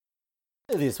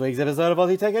This week's episode of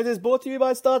Aussie Tech Heads is brought to you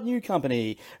by Start New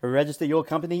Company. Register your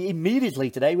company immediately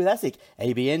today with ASIC.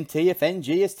 ABN, TFN,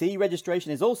 GST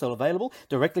registration is also available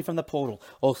directly from the portal.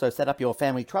 Also set up your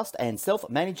family trust and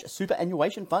self-managed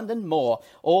superannuation fund and more.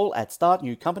 All at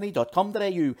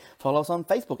startnewcompany.com.au. Follow us on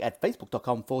Facebook at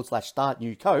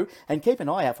facebook.com/startnewco and keep an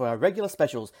eye out for our regular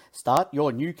specials. Start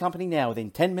your new company now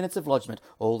within 10 minutes of lodgement.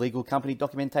 All legal company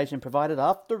documentation provided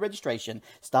after registration.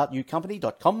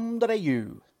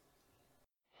 startnewcompany.com.au.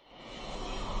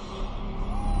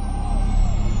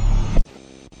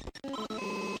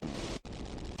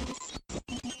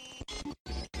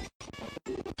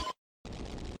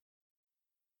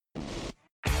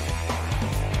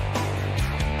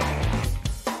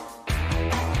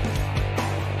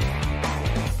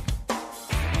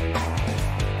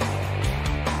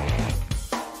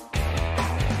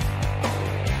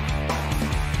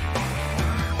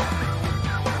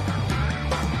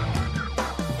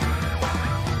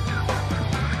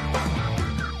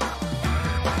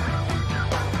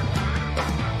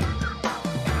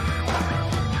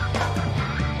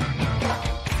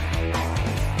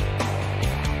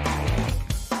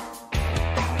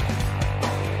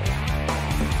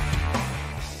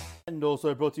 And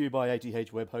also brought to you by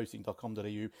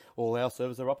athwebhosting.com.au. All our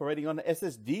servers are operating on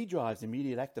SSD drives,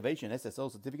 immediate activation,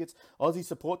 SSL certificates, Aussie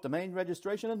support, domain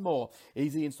registration and more.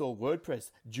 Easy install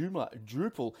WordPress, Joomla,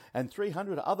 Drupal and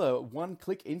 300 other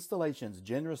one-click installations.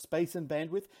 Generous space and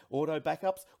bandwidth, auto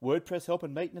backups, WordPress help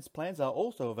and maintenance plans are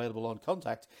also available on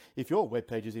Contact. If your web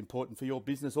page is important for your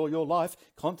business or your life,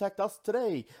 contact us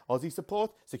today. Aussie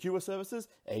support, secure services,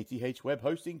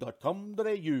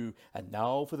 athwebhosting.com.au. And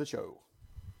now for the show.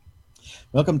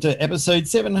 Welcome to episode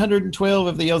 712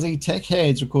 of the Aussie Tech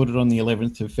Heads, recorded on the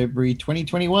 11th of February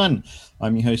 2021.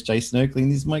 I'm your host, Jason Oakley, and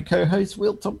this is my co-host,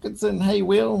 Will Tompkinson. Hey,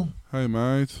 Will. Hey,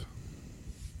 mate.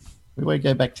 We won't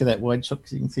go back to that wide shot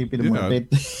because you can see a bit of my bed.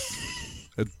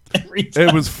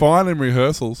 It was fine in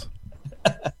rehearsals.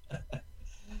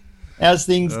 How's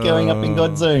things going up in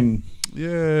God's Zone?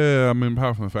 Yeah, I mean,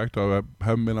 apart from the fact I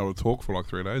haven't been able to talk for like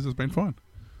 3 days, it's been fine.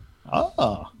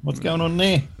 Oh, what's going on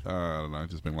there? I don't know,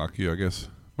 just been lucky, I guess.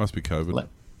 Must be COVID.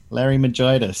 Larry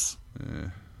Magitis. Yeah,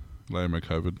 Larry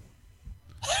COVID.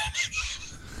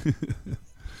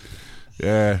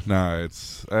 Yeah, no,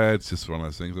 it's just one of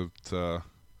those things.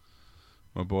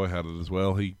 My boy had it as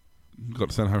well. He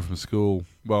got sent home from school.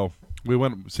 Well,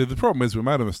 the problem is we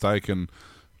made a mistake and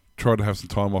tried to have some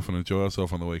time off and enjoy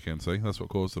ourselves on the weekend, see? That's what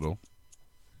caused it all.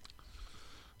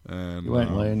 And you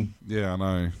won't learn. Yeah, I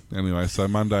know. Anyway, so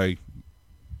Monday,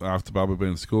 after Bubba had been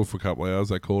in school for a couple of hours,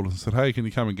 they called us and said, hey, can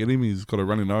you come and get him? He's got a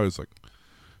runny nose. Like,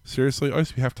 seriously? I used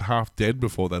to be half to half dead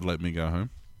before they'd let me go home.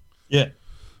 Yeah.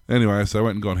 Anyway, so I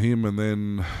went and got him, and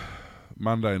then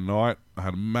Monday night, I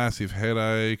had a massive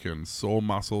headache and sore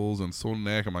muscles and sore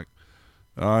neck. I'm like,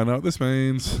 I know what this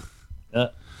means.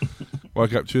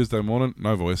 Woke up Tuesday morning,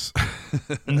 no voice.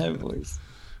 No voice.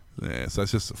 Yeah, so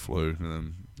it's just a flu, and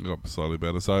then I got slightly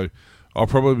better. So I'll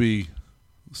probably be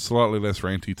slightly less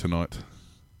ranty tonight.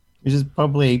 Which is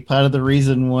probably part of the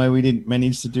reason why we didn't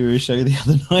manage to do a show the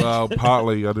other night. Well,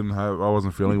 partly I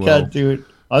wasn't feeling well. Can't do it.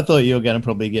 I thought you were going to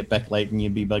probably get back late and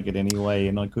you'd be buggered anyway,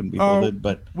 and I couldn't be bothered.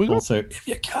 But also, if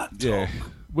you can't talk. Yeah,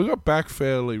 we got back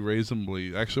fairly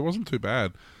reasonably. Actually, it wasn't too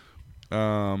bad.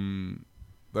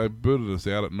 They booted us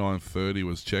out at 9:30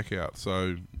 was checkout,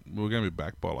 so we were going to be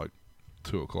back by like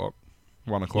 2 o'clock,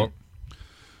 1 o'clock. Yeah.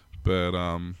 But,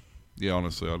 yeah,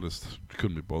 honestly, I just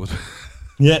couldn't be bothered.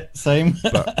 Yeah, same.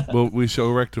 But we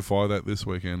shall rectify that this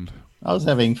weekend. I was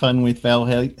having fun with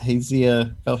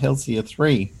Valhelsia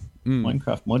 3,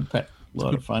 Minecraft mod pack. A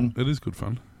lot of fun. It is good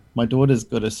fun. My daughter's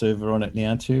got a server on it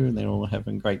now too, and they're all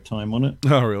having a great time on it.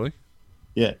 Oh, really?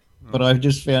 Yeah. But I've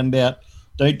just found out,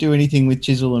 don't do anything with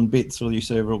chisel and bits or your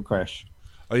server will crash.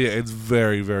 Oh, yeah, it's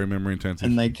very, very memory intensive.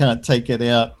 And they can't take it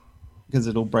out because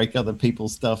it'll break other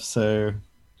people's stuff, so...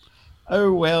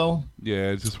 Oh, well.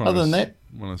 Yeah, it's just one of those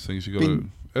things you got to...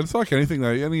 It's like anything,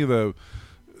 though.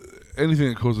 Anything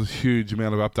that causes a huge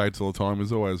amount of updates all the time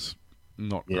is always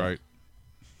not great.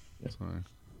 Yeah. So.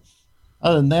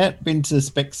 Other than that, been to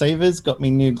Specsavers, got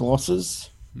me new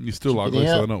glosses. You're still ugly,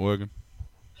 so they're not working.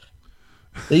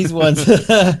 These ones...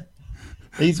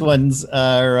 These ones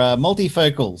are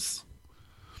multifocals.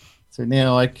 So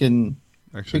now I can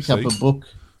pick up a book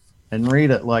and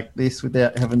read it like this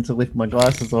without having to lift my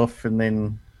glasses off and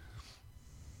then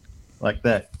like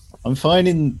that. I'm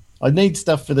finding I need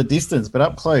stuff for the distance, but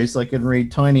up close I can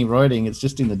read tiny writing. It's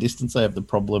just in the distance I have the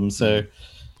problem. So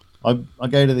I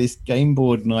go to this game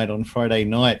board night on Friday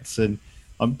nights and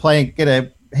I'm get a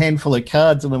handful of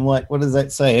cards and I'm like, what does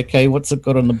that say? Okay, what's it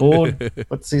got on the board?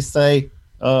 What's this say?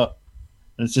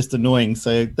 And it's just annoying.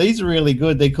 So these are really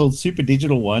good. They're called super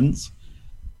digital ones,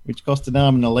 which cost an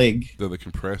arm and a leg. They're the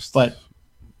compressed. But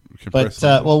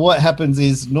what happens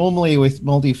is normally with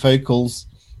multifocals,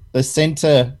 the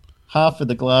center half of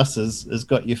the glasses has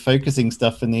got your focusing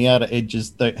stuff and the outer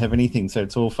edges don't have anything, so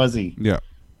it's all fuzzy. Yeah.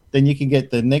 Then you can get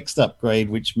the next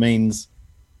upgrade, which means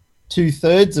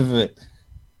 2/3 of it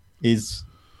is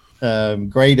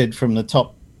graded from the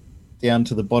top down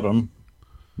to the bottom,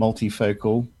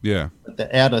 multifocal. Yeah. But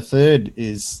the outer third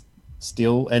is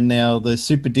still, and now the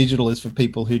super digital is for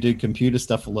people who do computer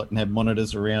stuff a lot and have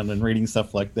monitors around and reading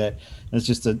stuff like that. And it's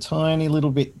just a tiny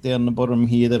little bit down the bottom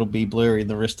here that'll be blurry, and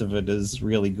the rest of it is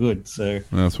really good. So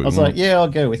I was like, yeah, I'll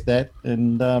go with that.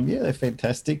 And yeah, they're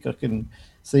fantastic. I can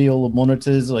see all the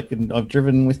monitors. I've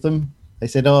driven with them. They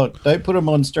said, oh, don't put them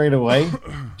on straight away.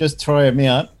 Just try them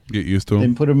out. Get used to them.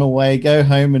 Then put them away, go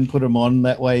home and put them on.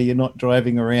 That way you're not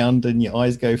driving around and your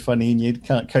eyes go funny and you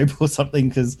can't cope or something,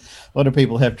 because a lot of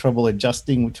people have trouble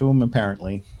adjusting to them,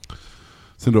 apparently.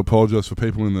 So to apologise for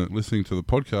people listening to the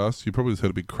podcast, you probably just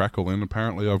had a big crackle then.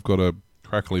 Apparently I've got a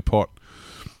crackly pot.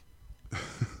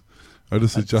 I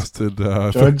just adjusted...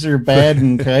 drugs are bad,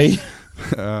 okay?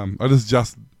 I just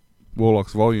adjusted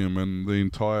Warlock's volume and the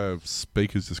entire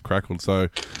speaker's just crackled, so I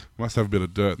must have a bit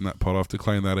of dirt in that pot. I have to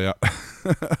clean that out.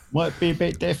 Might be a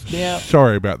bit deaf now.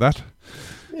 Sorry about that.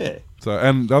 Yeah. So,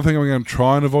 and the other thing I'm going to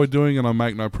try and avoid doing, and I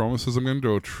make no promises I'm going to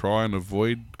do, try and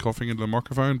avoid coughing into the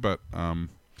microphone, but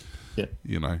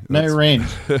you know, no rant.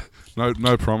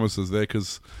 no promises there,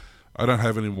 because I don't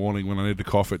have any warning. When I need to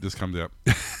cough, it just comes out.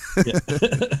 Yeah.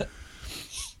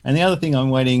 And the other thing I'm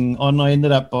waiting on, I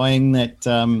ended up buying that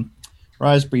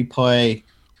Raspberry Pi,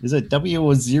 is it W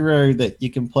or Zero, that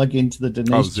you can plug into the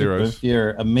Dinesh chip of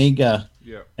your Amiga,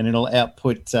 and it'll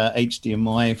output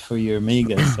HDMI for your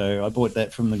Amiga. So I bought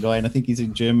that from the guy, and I think he's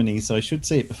in Germany, so I should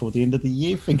see it before the end of the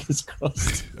year, fingers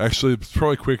crossed. Actually, it's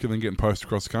probably quicker than getting post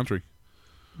across the country.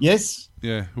 Yes.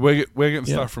 Yeah, we're getting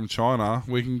stuff from China.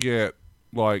 We can get,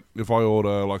 like, if I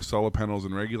order like solar panels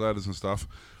and regulators and stuff,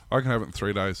 I can have it in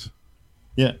 3 days.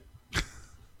 Yeah.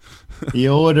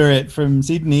 You order it from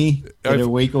Sydney in a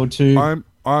week or two.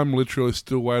 I'm literally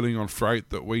still waiting on freight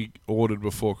that we ordered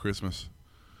before Christmas.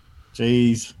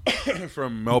 Jeez.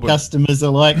 From Melbourne. Customers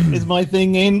are like, is my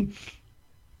thing in?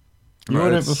 You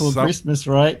ordered it before Christmas,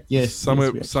 right? Yes.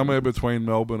 Somewhere between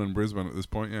Melbourne and Brisbane at this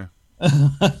point, yeah.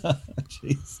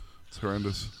 Jeez. It's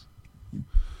horrendous.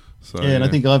 So, and I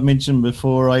think I've mentioned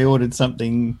before, I ordered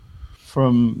something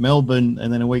from Melbourne,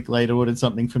 and then a week later ordered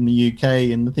something from the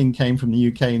UK, and the thing came from the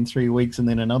UK in 3 weeks, and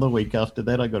then another week after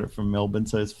that I got it from Melbourne.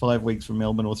 So it's 5 weeks from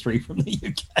Melbourne or 3 from the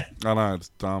UK. I know, it's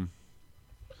dumb.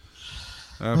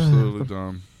 Absolutely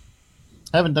dumb.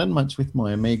 Haven't done much with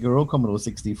my Amiga or Commodore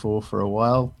 64 for a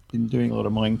while. Been doing a lot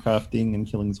of Minecrafting and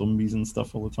killing zombies and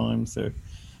stuff all the time, so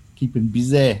keeping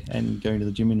busy and going to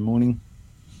the gym in the morning.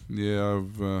 Yeah,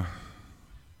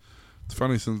 it's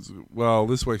funny since, well,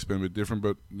 this week's been a bit different,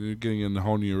 but you're getting in a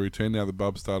whole new routine now. The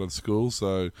bub started school,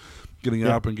 so getting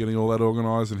up and getting all that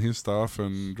organised and his stuff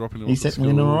and dropping him off to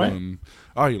school. All right? And,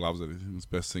 he loves it. It's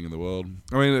the best thing in the world.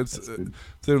 I mean, it's even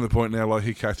to the point now, like,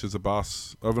 he catches a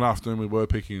bus. Of an afternoon, we were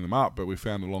picking them up, but we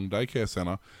found a long daycare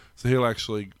centre. So he'll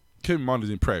actually, keep in mind he's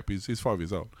in prep, he's 5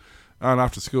 years old. And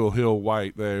after school, he'll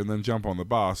wait there and then jump on the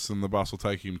bus, and the bus will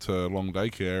take him to long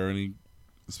daycare, and he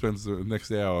spends the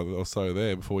next hour or so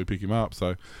there before we pick him up.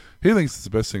 So he thinks it's the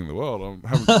best thing in the world. I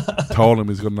haven't told him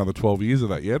he's got another 12 years of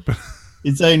that yet, but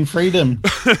its own freedom.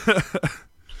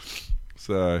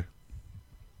 So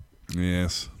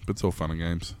yes, but it's all fun and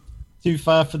games. Too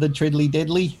far for the Treadly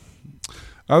Deadly?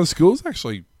 The school's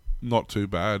actually not too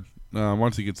bad.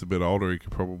 Once he gets a bit older, he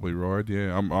could probably ride.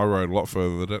 Yeah, I rode a lot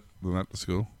further than that to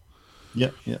school.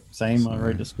 Yep, same. So I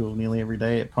rode to school nearly every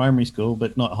day at primary school,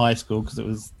 but not high school, because it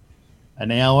was an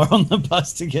hour on the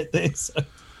bus to get there. So.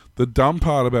 The dumb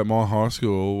part about my high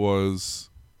school was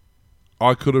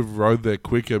I could have rode there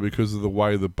quicker because of the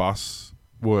way the bus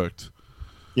worked.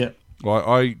 Yeah.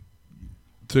 Like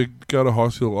to go to high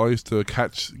school, I used to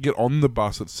get on the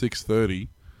bus at 6:30,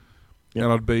 and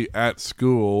I'd be at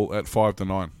school at 5 to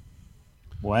 9.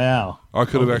 Wow. I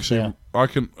could have actually,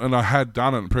 and I had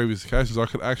done it in previous occasions. I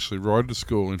could actually ride to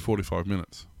school in 45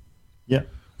 minutes. Yep.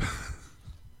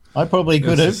 I probably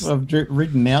could have. I've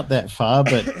ridden out that far,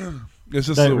 but it's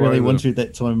just don't really want to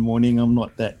that time of morning. I'm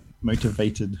not that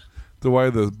motivated. The way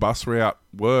the bus route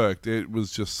worked, it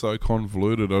was just so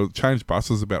convoluted. I changed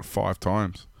buses about 5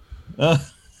 times. It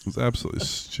was absolutely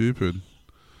stupid.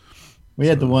 We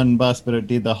had the one bus, but it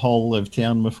did the whole of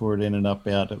town before it ended up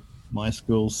out at my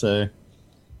school. So,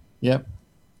 yep.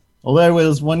 Although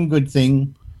there's one good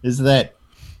thing is that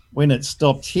when it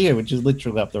stopped here, which is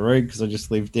literally up the road because I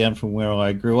just lived down from where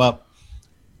I grew up,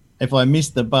 if I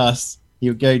missed the bus, he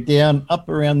would go down, up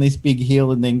around this big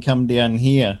hill and then come down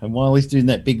here. And while he's doing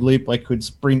that big loop, I could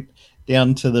sprint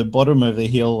down to the bottom of the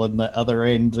hill on the other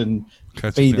end and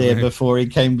be there before he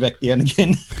came back down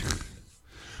again.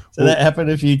 So that happened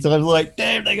a few times. Like,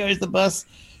 damn, there goes the bus.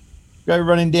 Go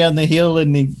running down the hill,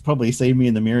 and he probably see me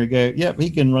in the mirror. Go, yep, he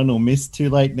can run or miss. Too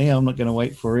late now. I'm not going to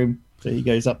wait for him. So he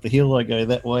goes up the hill. I go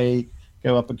that way,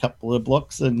 go up a couple of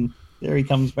blocks, and there he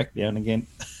comes back down again.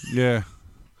 Yeah.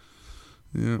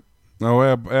 No,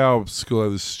 our school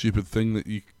had this stupid thing that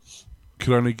you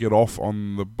could only get off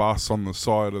on the bus on the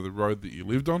side of the road that you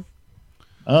lived on.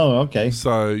 Oh, okay.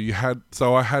 So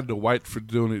I had to wait for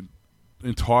doing it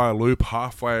entire loop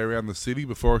halfway around the city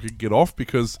before I could get off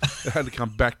because I had to come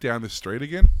back down the street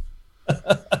again.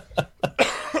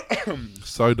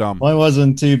 So dumb. Mine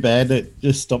wasn't too bad. It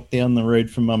just stopped down the road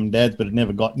from Mum and Dad's, but it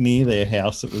never got near their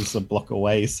house. It was a block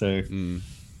away, so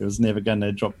it was never going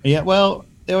to drop. Yeah, well,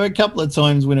 there were a couple of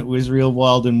times when it was real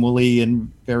wild and woolly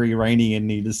and very rainy,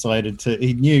 and he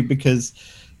knew because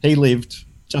he lived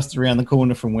just around the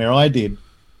corner from where I did.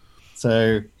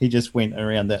 So he just went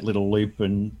around that little loop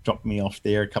and dropped me off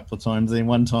there a couple of times. Then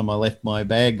one time I left my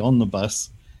bag on the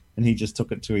bus and he just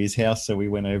took it to his house. So we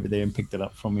went over there and picked it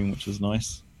up from him, which was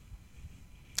nice.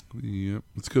 Yeah,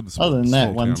 it's good. Other than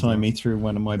that, one time he threw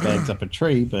one of my bags up a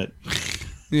tree, but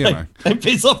yeah, they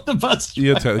piss off the bus driver.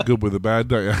 You take the good with the bad,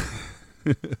 don't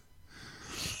you?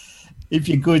 If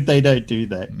you're good, they don't do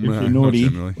that. If you're naughty,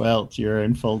 well, it's your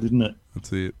own fault, isn't it?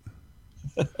 That's it.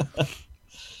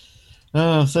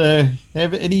 Oh, so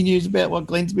have any news about what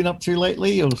Glenn's been up to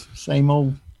lately, or same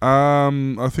old?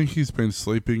 I think he's been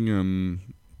sleeping and,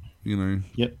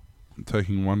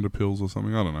 taking wonder pills or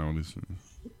something. I don't know what he's.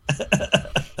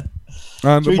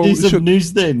 Should we do some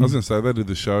news then? I was going to say they did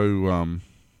the show a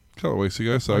couple of weeks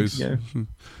ago, so he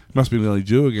must be nearly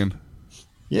due again.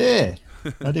 Yeah,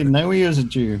 I didn't know he was a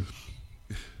Jew.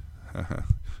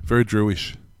 Very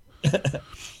Jewish.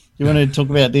 You want to talk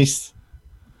about this?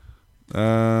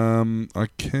 I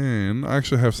can. I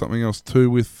actually have something else too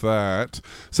with that.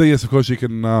 So yes, of course you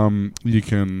can,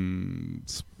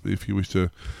 if you wish to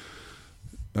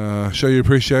show your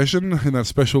appreciation in that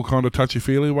special kind of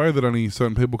touchy-feely way that only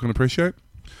certain people can appreciate.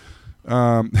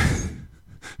 I'm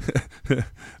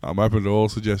open to all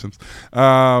suggestions.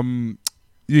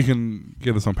 You can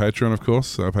get us on Patreon, of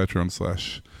course.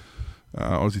 Patreon/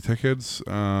 Aussie Tech Heads.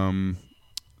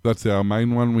 That's our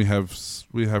main one. We have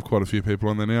quite a few people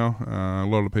on there now. A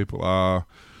lot of people are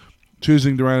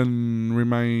choosing to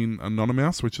remain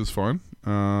anonymous, which is fine.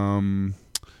 You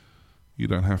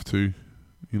don't have to,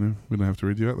 we don't have to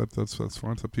read you out. That's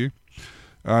fine. It's up to you.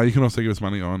 You can also give us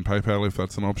money on PayPal if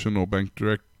that's an option, or bank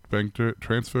direct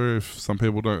transfer if some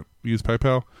people don't use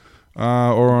PayPal,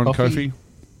 or on Ko-fi.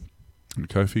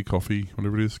 Coffee,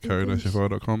 whatever it is,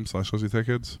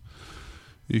 ko-fi.com/AussieTechHeads.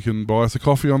 You can buy us a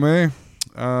coffee on there.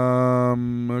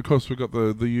 Of course, we've got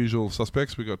the usual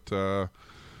suspects. We've got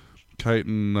Kate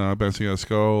and Bouncing Out of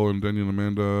Skull, and Daniel and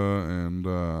Amanda, and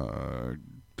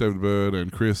David Bird, and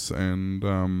Chris, and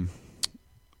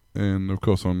of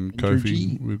course on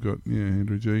Ko-fi we've got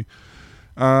Andrew G.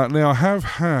 Now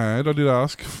I did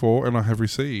ask for, and I have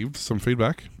received some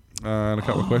feedback and a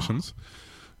couple of questions.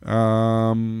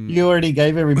 You already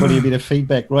gave everybody a bit of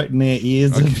feedback right in their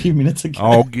ears a few minutes ago.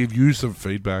 I'll give you some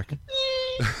feedback.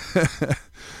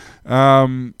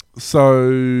 So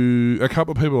a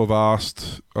couple of people have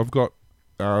asked. I've got,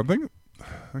 I think,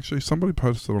 actually somebody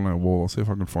posted on our wall. I'll see if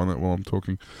I can find that while I'm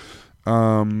talking.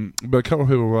 But a couple of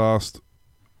people have asked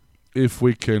if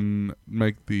we can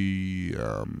make the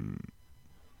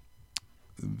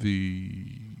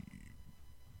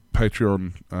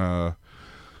Patreon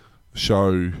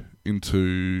show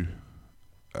into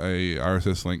a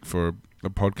RSS link for a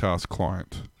podcast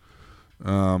client,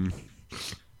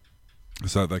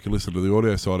 so they can listen to the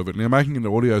audio side of it. Now, making it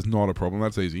audio is not a problem.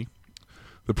 That's easy.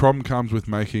 The problem comes with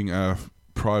making a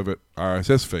private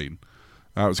RSS feed.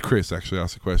 It was Chris actually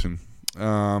asked the question,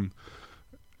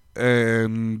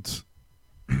 and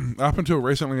up until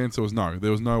recently, the answer was no.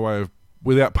 There was no way of,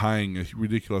 without paying a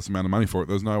ridiculous amount of money for it,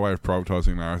 there was no way of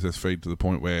privatising an RSS feed to the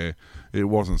point where it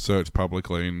wasn't searched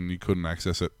publicly and you couldn't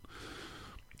access it.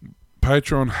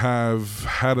 Patreon have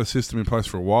had a system in place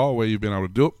for a while where you've been able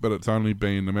to do it, but it's only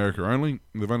been America only.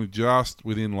 They've only just,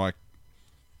 within like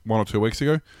 1 or 2 weeks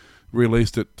ago,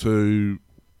 released it to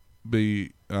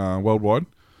be worldwide.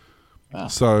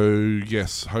 So,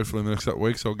 yes, hopefully in the next couple of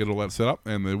weeks I'll get all that set up,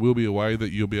 and there will be a way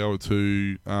that you'll be able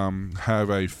to have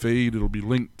a feed. It'll be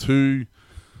linked to...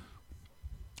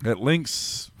 It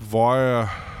links via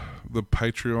the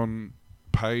Patreon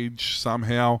page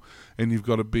somehow, and you've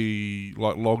got to be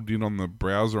like logged in on the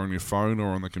browser on your phone or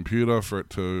on the computer for it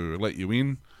to let you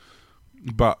in.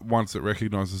 But once it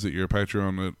recognises that you're a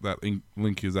Patreon, that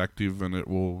link is active and it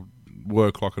will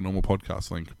work like a normal podcast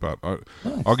link. But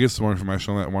I'll get some more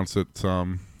information on that once it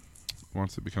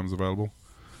becomes available.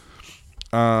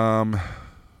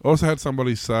 Also had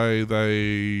somebody say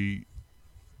they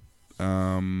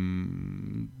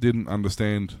didn't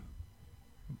understand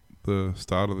the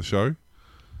start of the show.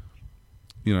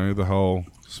 You know, the whole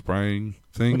spraying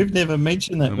thing. We've never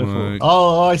mentioned that before. Like,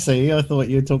 I see. I thought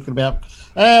you were talking about.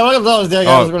 No,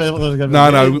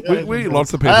 we get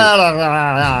lots of people.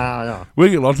 We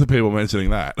get lots of people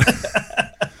mentioning that.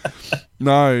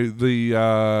 No,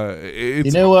 it's,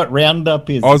 you know what Roundup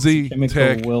is? Aussie chemical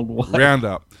Tech worldwide.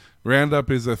 Roundup.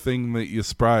 Roundup is a thing that you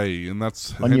spray, and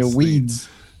that's on your weeds.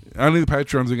 Only the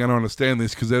Patrons are going to understand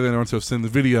this because they're the ones who have seen the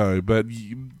video. But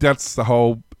that's the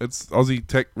whole. It's Aussie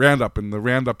Tech Roundup, and the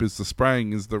Roundup is the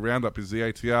spraying. The Roundup is the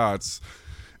ATR.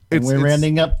 We're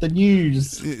rounding up the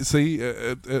news. See,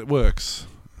 it works.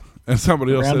 And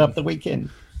somebody else round said, up the weekend.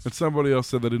 And somebody else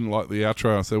said they didn't like the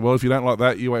outro. I said, well, if you don't like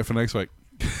that, you wait for next week.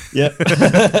 Yep.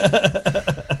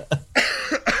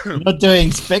 You're not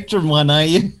doing Spectrum one, are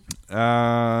you?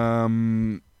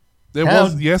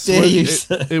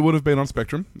 It would have been on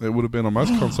Spectrum. It would have been on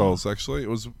most consoles, actually. It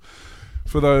was,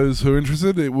 for those who are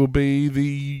interested, it will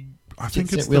be I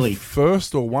think it's the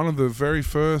first or one of the very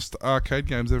first arcade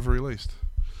games ever released.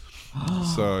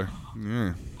 So,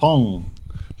 yeah. Pong.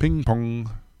 Ping pong.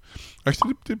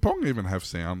 Actually, did Pong even have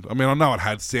sound? I mean, I know it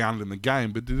had sound in the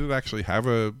game, but did it actually have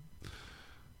an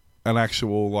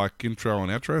actual like intro and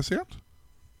outro sound?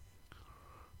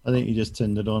 I think you just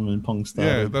turned it on and Pong started.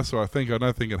 Yeah, that's what I think. I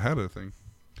don't think it had a thing.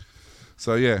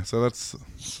 So that's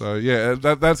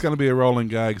going to be a rolling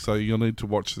gag. So you'll need to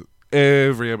watch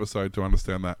every episode to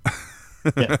understand that.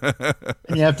 Yeah.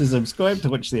 And you have to subscribe to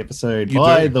watch the episode.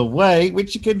 By the way,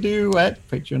 which you can do at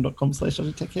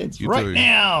patreon.com/AussieTechHeads right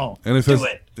now. And if do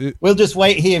it. We'll just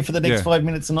wait here for the next 5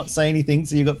 minutes and not say anything,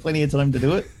 so you've got plenty of time to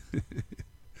do it.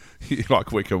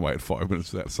 Like we can wait 5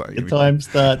 minutes without saying anything. The time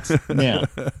starts now.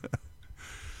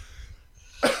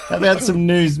 How about some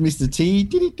news, Mr. T?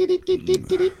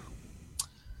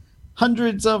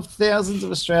 Hundreds of thousands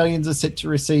of Australians are set to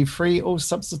receive free or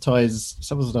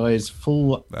subsidised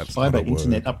full fibre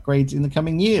internet upgrades in the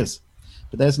coming years.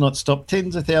 But that's not stopped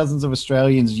tens of thousands of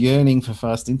Australians yearning for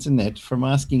fast internet from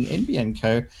asking NBN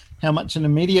Co how much an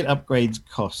immediate upgrade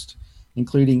cost,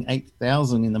 including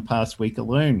 8,000 in the past week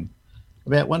alone.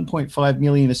 About 1.5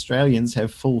 million Australians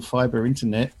have full fibre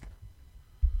internet.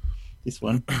 This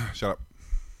one. Shut up.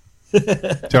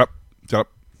 Shut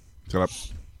up.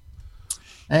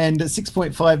 And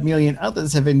 6.5 million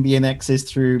others have NBN access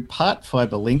through part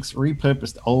fibre links,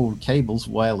 repurposed old cables,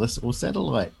 wireless or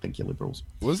satellite. Thank you, Liberals.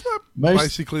 Was that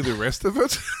basically the rest of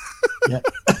it? Yeah.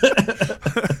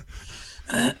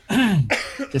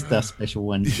 Just our special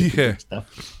ones. Yeah.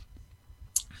 Stuff.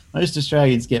 Most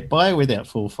Australians get by without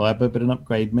full fibre, but an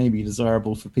upgrade may be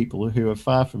desirable for people who are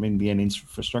far from NBN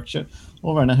infrastructure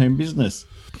or run a home business.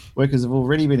 Workers have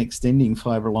already been extending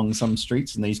fibre along some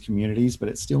streets in these communities, but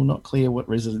it's still not clear what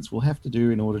residents will have to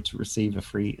do in order to receive a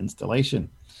free installation.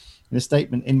 In a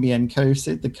statement, NBN Co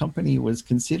said the company was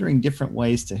considering different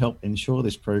ways to help ensure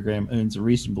this program earns a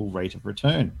reasonable rate of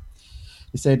return.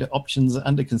 They said options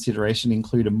under consideration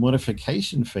include a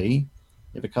modification fee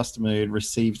if a customer had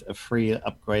received a free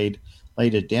upgrade,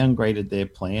 later downgraded their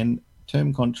plan,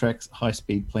 term contracts,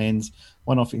 high-speed plans,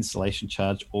 one-off installation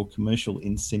charge, or commercial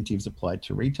incentives applied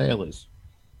to retailers.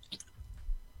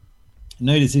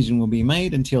 No decision will be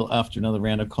made until after another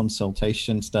round of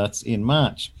consultation starts in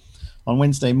March. On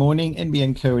Wednesday morning,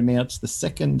 NBN Co announced the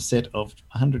second set of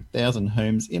 100,000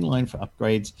 homes in line for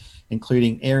upgrades,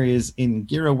 including areas in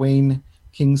Girraween,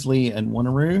 Kingsley and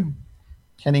Wanneroo,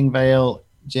 Canning Vale,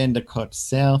 Jandakot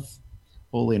South,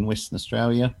 all in Western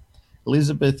Australia,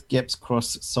 Elizabeth, Gepps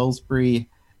Cross, Salisbury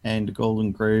and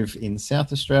Golden Grove in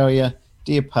South Australia,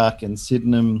 Deer Park and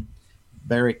Sydenham,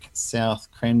 Berwick South,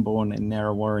 Cranbourne and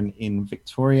Narrawarren in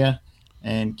Victoria,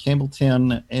 and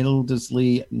Campbelltown,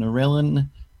 Elderslie, Narellan,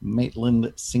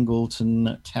 Maitland,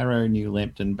 Singleton, Tarot, New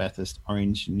Lambton, Bathurst,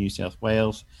 Orange, New South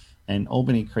Wales, and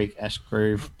Albany Creek,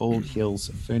 Ashgrove, Bald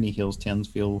Hills, Ferny Hills,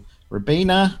 Townsville,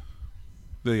 Robina.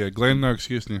 There you go, Glenn, no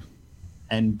excuse now.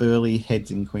 And Burleigh Heads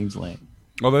in Queensland.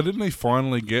 Although, didn't he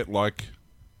finally get 10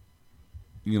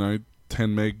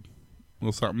 meg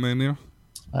or something there now?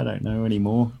 I don't know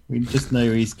anymore. We just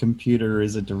know his computer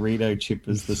is a Dorito chip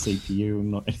as the CPU and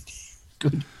not anything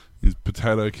good. His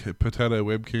potato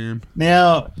webcam.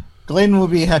 Now, Glenn will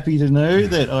be happy to know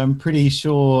that I'm pretty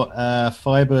sure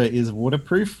fibre is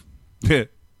waterproof. Yeah.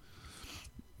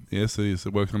 Yes, it is.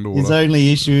 It works underwater. His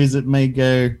only issue is it may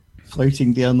go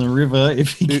floating down the river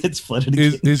if he gets flooded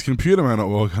again. His computer may not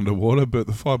work underwater, but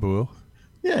the fibre will.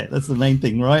 Yeah, that's the main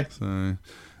thing, right? So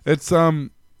it's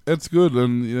good,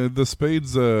 and the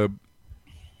speeds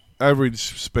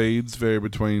average speeds vary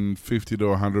between 50 to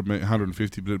 100,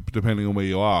 150, depending on where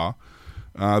you are.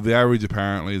 The average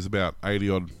apparently is about 80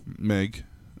 odd meg,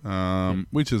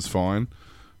 which is fine.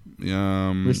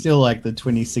 We're still like the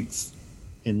 26th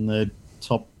in the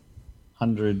top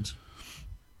 100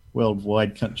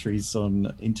 worldwide countries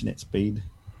on internet speed.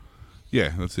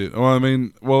 Yeah, that's it.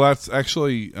 Well, that's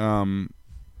actually the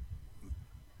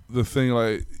thing.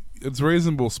 Like, it's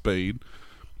reasonable speed.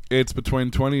 It's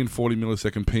between 20 and 40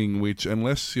 millisecond ping, which,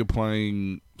 unless you're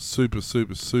playing super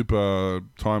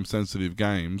time-sensitive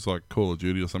games like Call of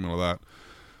Duty or something like that,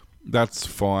 that's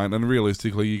fine. And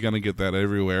realistically, you're going to get that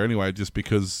everywhere anyway, just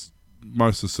because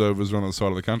most of the servers are on the side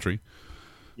of the country.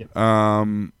 Yep.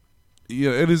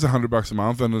 Yeah, it is $100 a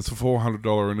month, and it's a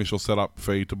 $400 initial setup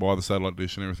fee to buy the satellite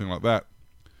dish and everything like that.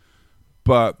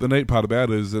 But the neat part about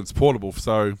it is it's portable,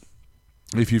 so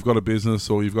if you've got a business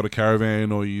or you've got a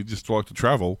caravan or you just like to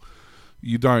travel,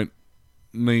 you don't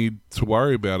need to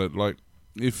worry about it. Like,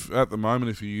 if at the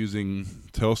moment, if you're using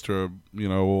Telstra,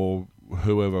 or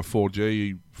whoever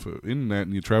 4G for internet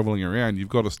and you're traveling around, you've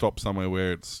got to stop somewhere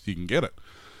where you can get it.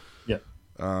 Yeah.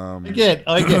 I get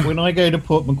when I go to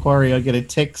Port Macquarie, I get a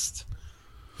text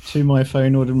to my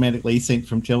phone automatically sent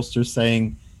from Telstra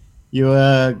saying you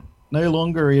are no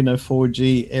longer in a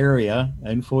 4G area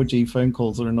and 4G phone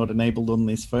calls are not enabled on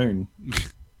this phone.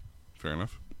 Fair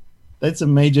enough. That's a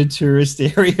major tourist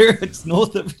area. It's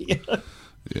north of here.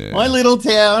 Yeah. My little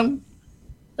town.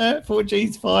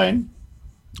 4G's fine.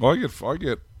 I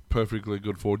get perfectly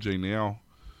good 4G now.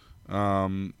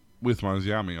 With my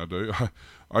Xiaomi, I do.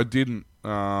 I didn't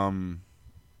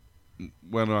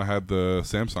when I had the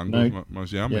Samsung. No. With my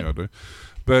Xiaomi, I do.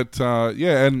 But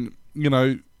yeah, and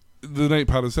the neat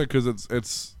part is that because it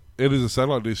is a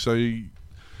satellite dish, so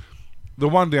the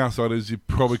one downside is you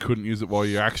probably couldn't use it while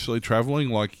you're actually traveling.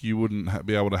 Like, you wouldn't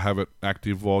be able to have it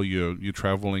active while you're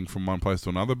traveling from one place to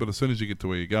another. But as soon as you get to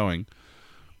where you're going,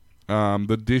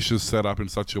 the dish is set up in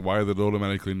such a way that it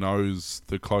automatically knows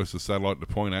the closest satellite to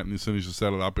point at, and as soon as you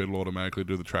set it up, it'll automatically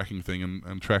do the tracking thing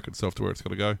and track itself to where it's got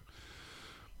to go.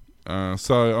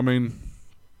 So, I mean,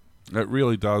 it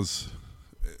really does.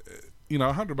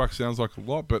 $100 sounds like a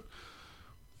lot, but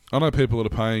I know people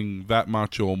that are paying that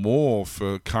much or more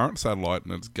for current satellite,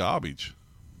 and it's garbage.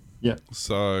 Yeah.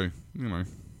 So,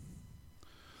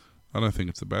 I don't think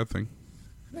it's a bad thing.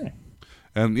 Yeah.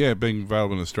 And yeah, being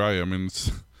available in Australia, I mean,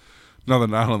 it's another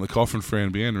nail in the coffin for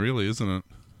NBN, really, isn't it?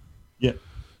 Yeah.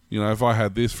 If I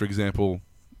had this, for example,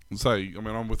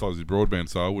 I'm with Aussie Broadband,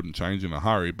 so I wouldn't change in a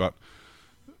hurry, but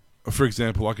for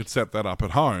example, I could set that up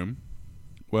at home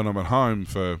when I'm at home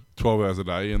for 12 hours a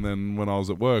day, and then when I was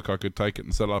at work, I could take it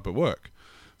and set it up at work.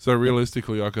 So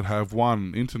realistically, I could have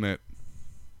one internet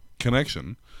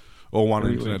connection or one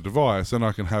internet device, and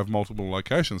I can have multiple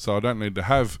locations. So I don't need to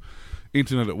have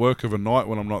internet at work of a night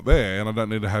when I'm not there, and I don't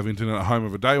need to have internet at home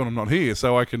of a day when I'm not here.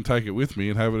 So I can take it with me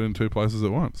and have it in two places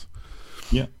at once.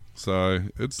 Yeah. So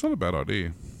it's not a bad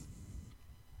idea.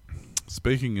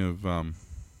 Speaking of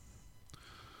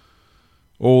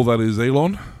all that is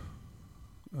Elon.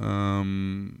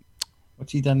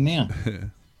 What's he done now?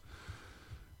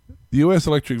 The US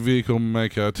electric vehicle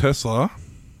maker Tesla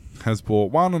has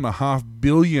bought $1.5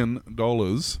 billion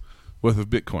worth of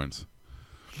bitcoins.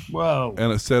 Whoa.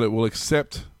 And it said it will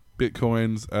accept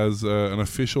bitcoins as an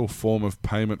official form of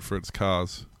payment for its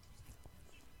cars.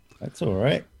 That's all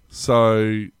right.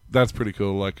 So that's pretty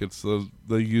cool. Like,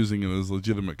 they're using it as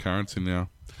legitimate currency now.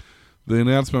 The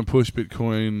announcement pushed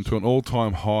Bitcoin to an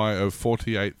all-time high of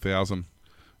 48,000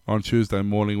 on Tuesday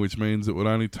morning, which means it would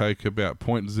only take about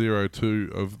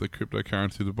 0.02 of the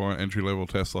cryptocurrency to buy an entry-level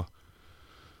Tesla.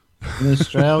 In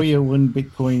Australia, one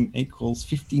Bitcoin equals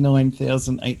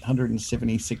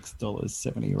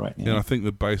 $59,876.70 right now. And I think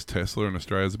the base Tesla in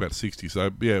Australia is about 60.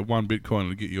 So, yeah, one Bitcoin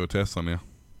will get you a Tesla now.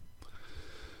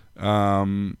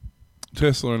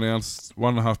 Tesla announced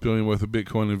 $1.5 billion worth of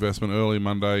Bitcoin investment early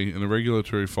Monday in a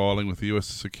regulatory filing with the US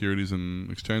Securities and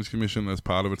Exchange Commission as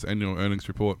part of its annual earnings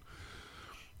report.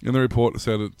 In the report, it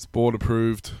said its board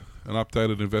approved an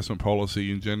updated investment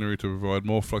policy in January to provide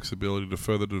more flexibility to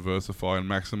further diversify and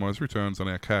maximize returns on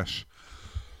our cash.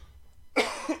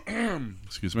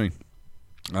 Excuse me.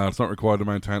 It's not required to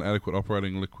maintain adequate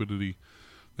operating liquidity.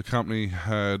 The company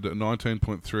had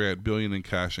 $19.38 billion in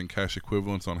cash and cash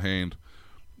equivalents on hand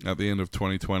at the end of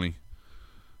 2020.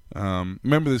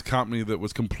 Remember this company that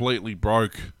was completely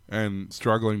broke and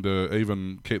struggling to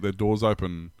even keep their doors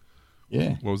open?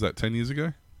 Yeah. What was that, 10 years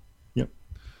ago? Yep.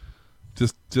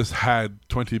 Just had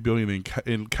 20 billion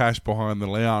in cash behind the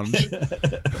lounge.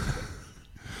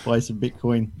 Buy some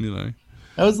Bitcoin. You know.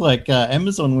 That was like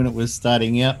Amazon when it was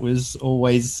starting out was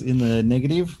always in the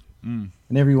negative. And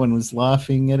everyone was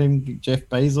laughing at him, Jeff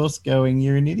Bezos, going,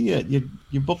 "You're an idiot.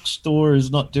 Your bookstore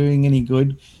is not doing any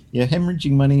good. You're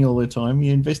hemorrhaging money all the time.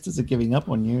 Your investors are giving up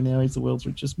on you. Now he's the world's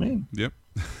richest man." Yep.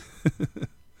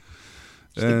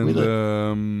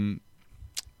 And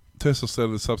Tesla said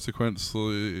it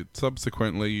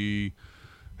subsequently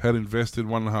had invested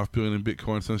 $1.5 billion in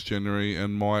Bitcoin since January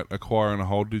and might acquire and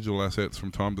hold digital assets from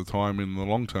time to time in the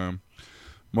long term.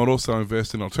 Might also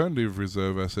invest in alternative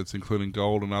reserve assets, including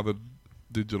gold and other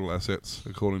digital assets,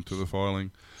 according to the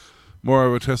filing.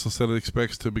 Moreover, Tesla said it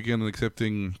expects to begin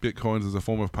accepting Bitcoins as a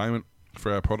form of payment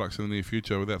for our products in the near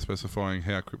future without specifying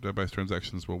how crypto-based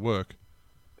transactions will work.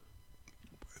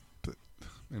 But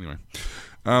anyway,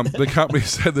 the company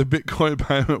said the Bitcoin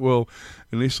payment will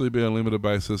initially be on a limited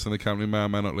basis, and the company may or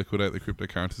may not liquidate the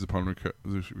cryptocurrencies upon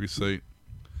receipt.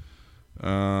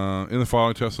 In the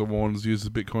filing, Tesla warns users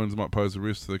Bitcoins might pose a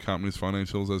risk to the company's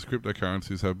financials as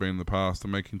cryptocurrencies have been in the past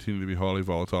and may continue to be highly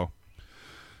volatile.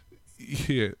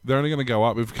 Yeah, they're only going to go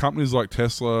up. If companies like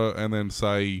Tesla and then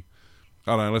say,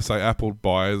 I don't know, let's say Apple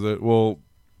buys it, well,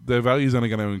 their value is only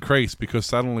going to increase because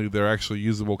suddenly they're actually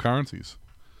usable currencies.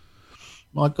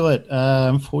 I got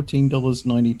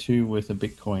 $14.92 worth of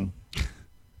Bitcoin.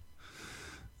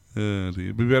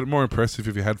 It'd be more impressive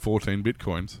if you had 14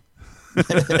 Bitcoins.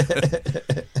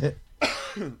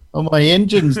 Well, my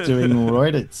engine's doing all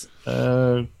right. It's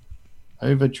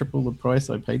over triple the price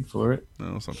I paid for it.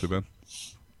 No, that's not too bad.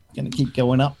 Going to keep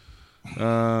going up.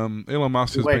 Elon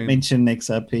Musk has won't mention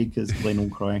XRP because Glenn will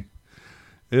cry.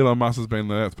 Elon Musk has been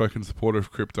an outspoken supporter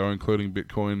of crypto, including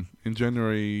Bitcoin. In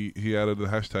January, he added the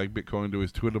hashtag Bitcoin to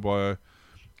his Twitter bio,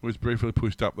 which briefly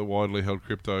pushed up the widely held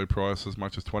crypto price as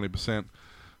much as 20%.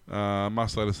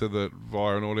 Musk later said that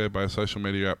via an audio-based social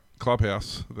media app,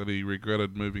 Clubhouse, that he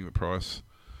regretted moving the price.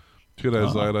 2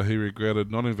 days later, he regretted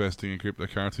not investing in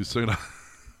cryptocurrency sooner.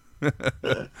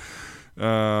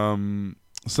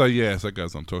 So that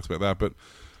goes on, talks about that, but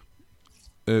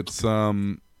it's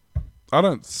I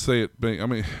don't see it being. I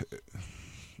mean,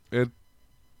 it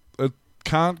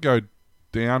can't go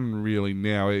down really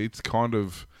now. It's kind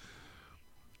of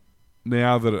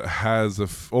now that it has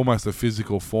almost a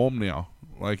physical form now.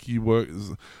 Like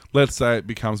let's say it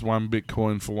becomes one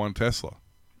Bitcoin for one Tesla.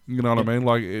 You know what I mean?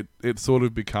 Like it sort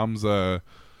of becomes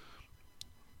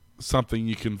something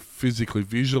you can physically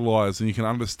visualize and you can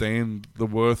understand the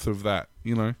worth of that,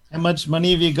 you know. How much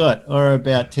money have you got? Or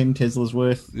about 10 Teslas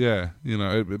worth? Yeah, you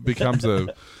know, it becomes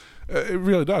it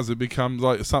really does. It becomes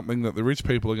like something that the rich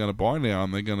people are going to buy now,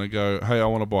 and they're going to go, hey, I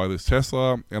want to buy this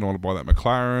Tesla, and I want to buy that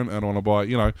McLaren, and I want to buy,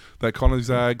 you know, that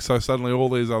Koenigsegg. So suddenly all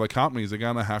these other companies are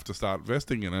going to have to start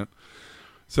investing in it.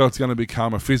 So it's going to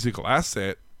become a physical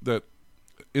asset that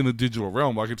in the digital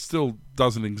realm, like it still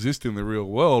doesn't exist in the real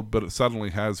world, but it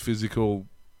suddenly has physical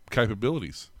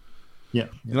capabilities. Yeah.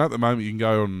 You know, at the moment you can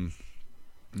go and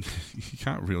you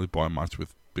can't really buy much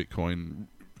with Bitcoin.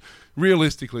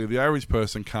 Realistically, the average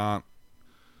person can't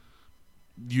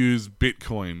use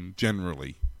Bitcoin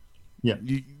generally. Yeah.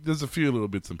 There's a few little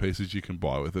bits and pieces you can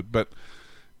buy with it, but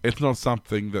it's not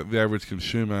something that the average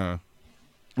consumer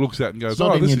looks at and goes, it's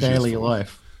not in this your is daily useful.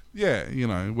 life. Yeah, you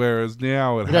know, whereas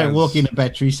now you don't walk into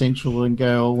Battery Central and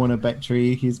go, I want a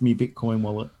battery, here's me Bitcoin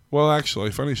wallet. Well,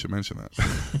 actually, funny you should mention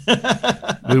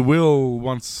that. We will,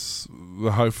 once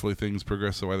hopefully things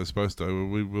progress the way they're supposed to,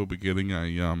 we will be getting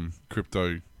a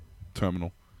crypto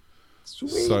terminal.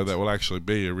 Sweet. So that will actually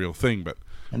be a real thing.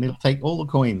 And it'll take all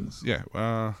the coins. Yeah,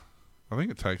 I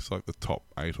think it takes like the top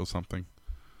 8 or something.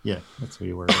 Yeah, that's where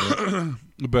you were.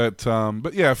 But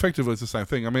yeah, effectively it's the same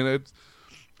thing. I mean,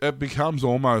 it becomes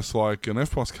almost like an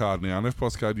FPOS card now. An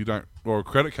FPOS card you don't, or a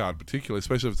credit card particularly,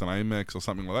 especially if it's an Amex or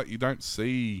something like that, you don't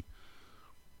see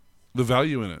the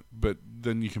value in it. But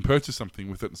then you can purchase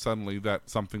something with it and suddenly that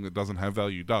something that doesn't have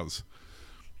value does.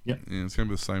 Yeah. And it's going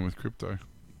to be the same with crypto.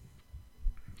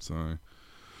 So,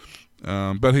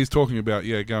 but he's talking about,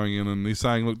 going in and he's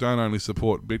saying, look, don't only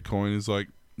support Bitcoin. He's like,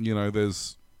 you know,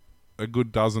 there's a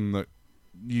good dozen that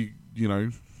you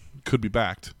know, could be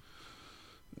backed.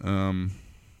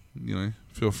 You know,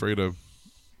 feel free to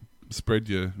spread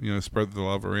the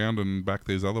love around and back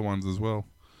these other ones as well.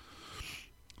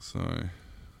 So,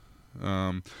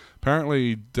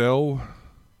 apparently Dell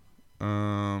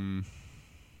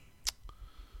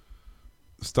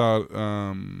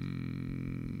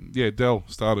Dell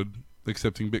started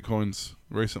accepting Bitcoins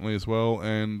recently as well,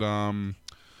 and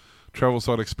travel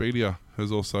site Expedia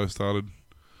has also started.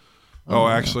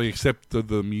 Actually accepted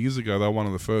them years ago. They're one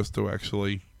of the first to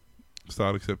actually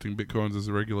start accepting Bitcoins as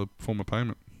a regular form of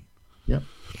payment. Yep.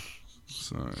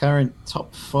 So current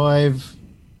top 5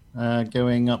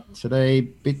 going up today: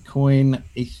 Bitcoin,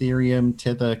 Ethereum,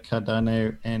 Tether,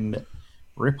 Cardano, and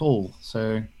Ripple.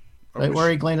 So don't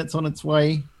worry, Glenn, it's on its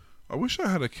way. I wish I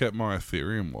had kept my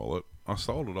Ethereum wallet. I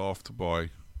sold it off to buy.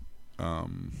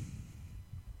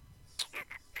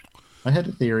 I had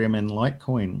Ethereum and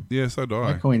Litecoin. Yeah, so do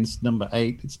I. Litecoin's number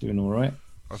 8. It's doing all right.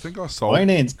 I think I sold.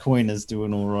 Binance Coin is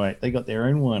doing all right. They got their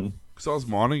own one. Because I was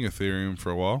mining Ethereum for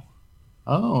a while.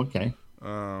 Oh, okay.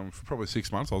 For probably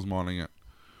 6 months I was mining it.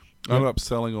 I ended up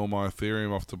selling all my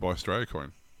Ethereum off to buy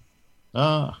Australiacoin.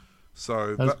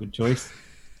 So that's a good choice.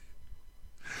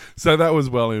 So that was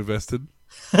well invested.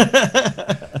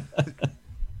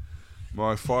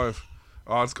 My 5...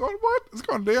 Oh, it's gone... What? It's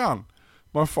gone down.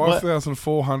 My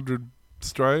 5,400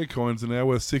 Australia coins are now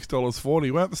worth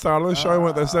 $6.40. Well, at the start of the show,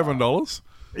 weren't they $7?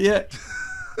 Yeah.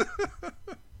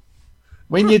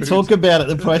 When you talk about it,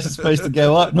 the price is supposed to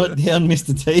go up, not down,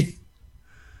 Mr. T.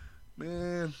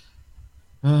 Man.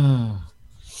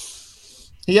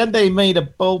 Hyundai made a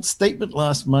bold statement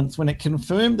last month when it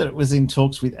confirmed that it was in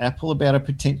talks with Apple about a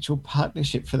potential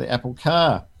partnership for the Apple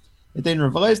car. It then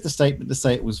revised the statement to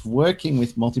say it was working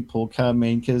with multiple car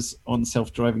makers on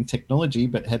self-driving technology,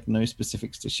 but had no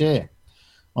specifics to share.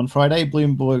 On Friday,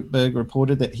 Bloomberg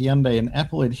reported that Hyundai and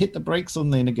Apple had hit the brakes on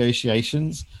their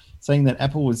negotiations, saying that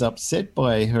Apple was upset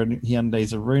by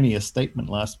Hyundai's erroneous statement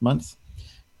last month.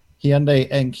 Hyundai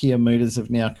and Kia Motors have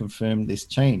now confirmed this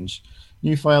change.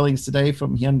 New filings today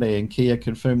from Hyundai and Kia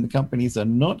confirm the companies are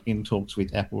not in talks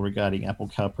with Apple regarding Apple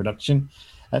car production,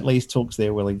 at least talks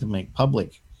they're willing to make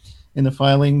public. In the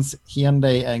filings,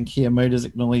 Hyundai and Kia Motors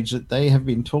acknowledge that they have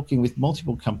been talking with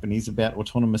multiple companies about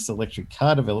autonomous electric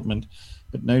car development,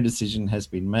 but no decision has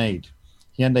been made.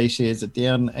 Hyundai shares are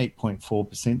down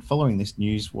 8.4% following this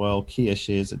news, while Kia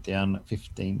shares are down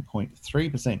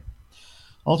 15.3%.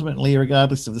 Ultimately,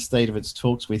 regardless of the state of its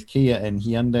talks with Kia and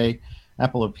Hyundai,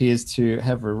 Apple appears to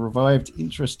have a revived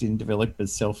interest in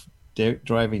developers'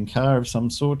 self-driving car of some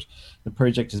sort. The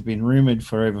project has been rumoured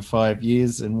for over 5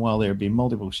 years, and while there have been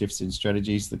multiple shifts in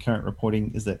strategies, the current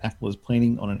reporting is that Apple is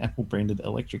planning on an Apple-branded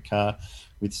electric car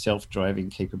with self-driving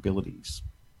capabilities.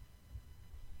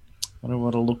 I don't know what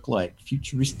it'll look like.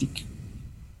 Futuristic.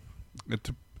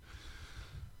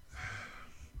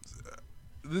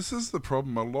 This is the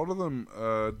problem. A lot of them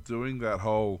are doing that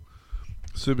whole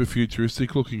super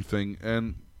futuristic looking thing,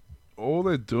 and all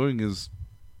they're doing is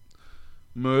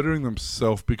murdering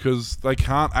themselves because they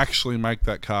can't actually make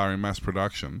that car in mass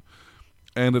production,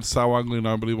 and it's so ugly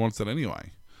nobody wants it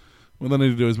anyway. What they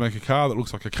need to do is make a car that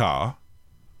looks like a car.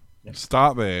 Yep.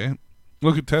 Start there.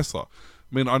 Look at Tesla.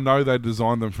 I mean, I know they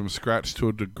designed them from scratch to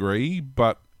a degree,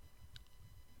 but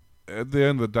at the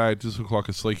end of the day, it just looks like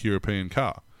a sleek European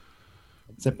car.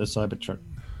 Except the Cybertruck.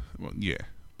 Well, yeah,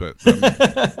 but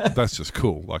that's just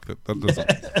cool. Like that doesn't,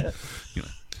 you know.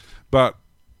 But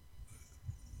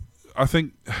I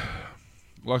think,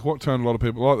 like, what turned a lot of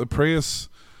people, like the Prius,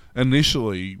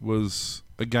 initially was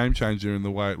a game changer in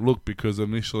the way it looked because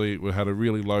initially it had a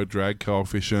really low drag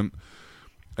coefficient,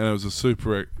 and it was a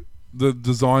super,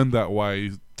 designed that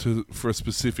way for a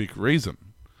specific reason.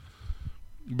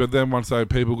 But then once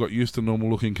people got used to normal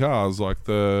looking cars like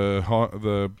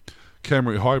the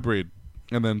Camry Hybrid,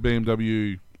 and then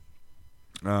BMW,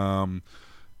 and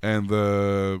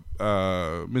the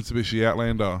Mitsubishi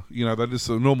Outlander, you know, they're just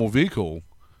a normal vehicle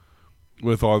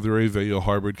with either EV or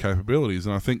hybrid capabilities,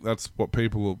 and I think that's what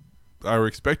people are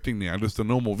expecting now, just a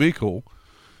normal vehicle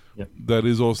that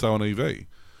is also an EV.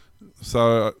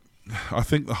 So I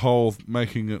think the whole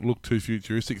making it look too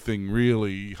futuristic thing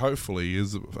really, hopefully,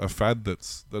 is a fad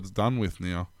that's done with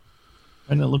now.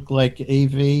 And it look like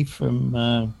EV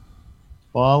from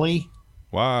Wally.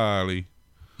 Wally.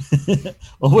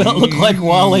 Or will it look like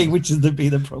Wally, which is be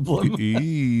the problem?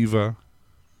 Eva.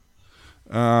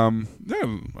 Yeah,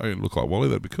 I didn't look like Wally.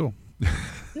 That'd be cool.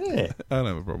 Yeah. I don't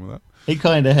have a problem with that. He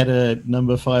kind of had a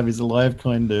number 5 is alive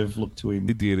kind of look to him.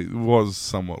 It did. It was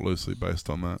somewhat loosely based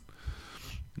on that.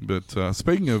 But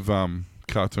speaking of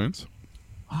cartoons,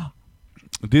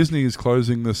 Disney is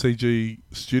closing the CG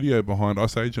studio behind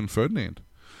Ice Age and Ferdinand.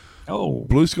 Oh.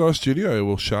 Blue Sky Studio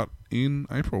will shut in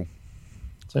April.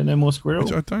 So no more squirrel?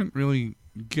 Which I don't really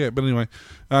get. But anyway,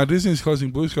 Disney is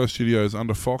closing Blue Sky Studios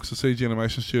under Fox. The CG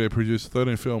animation studio produced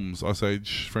 13 films. Ice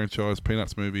Age franchise,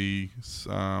 Peanuts movie,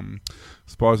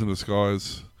 Spies in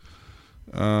Disguise.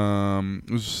 It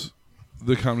was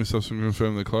The company subsequently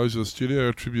confirmed the closure. The studio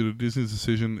attributed Disney's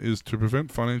decision is to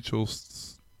prevent financial...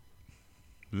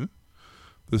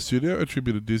 The studio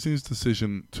attributed Disney's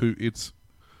decision to its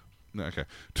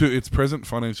present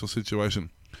financial situation.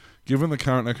 Given the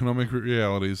current economic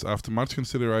realities, after much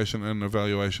consideration and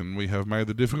evaluation, we have made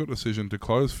the difficult decision to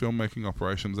close filmmaking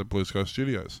operations at Blue Sky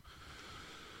Studios.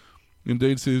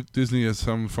 Indeed, Disney has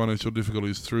some financial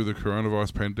difficulties through the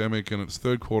coronavirus pandemic, and its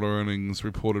third quarter earnings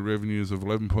reported revenues of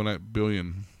 $11.8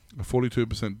 billion, a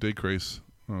 42% decrease.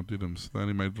 Oh, diddums! They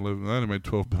only made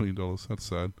 $12 billion. That's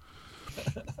sad.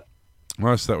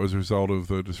 Most of that was a result of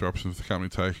the disruption of the company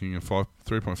taking a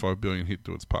 $3.5 billion hit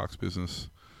to its parks business.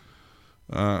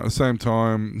 At the same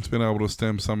time, it's been able to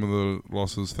stem some of the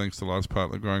losses thanks to large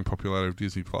part the growing popularity of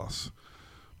Disney+.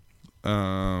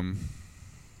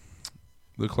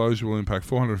 The closure will impact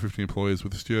 450 employees,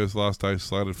 with the studio's last day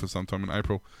slated for sometime in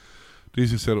April.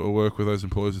 Disney said it will work with those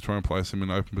employees to try and place them in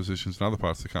open positions in other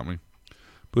parts of the company.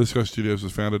 Blue Sky Studios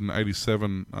was founded in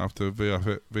 1987 after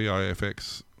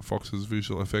VIFX, Fox's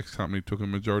visual effects company, took a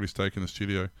majority stake in the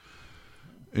studio.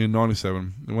 In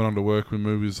 1997, it went on to work with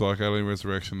movies like Alien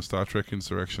Resurrection and Star Trek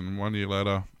Insurrection. 1 year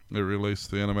later, it released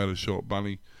the animated short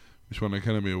Bunny, which won an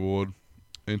Academy Award.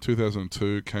 In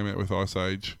 2002, it came out with Ice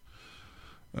Age.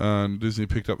 And Disney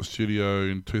picked up the studio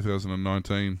in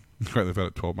 2019. Great, they've had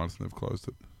it 12 months and they've closed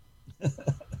it.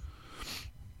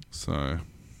 So...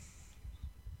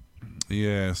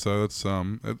 yeah, so that's I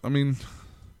mean,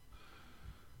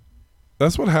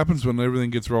 that's what happens when everything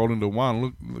gets rolled into one.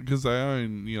 Look, because they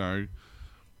own,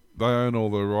 they own all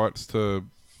the rights to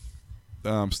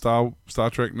Star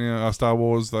Trek now, Star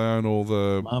Wars. They own all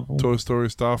the Marvel. Toy Story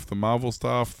stuff, the Marvel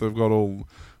stuff. They've got all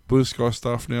Blue Sky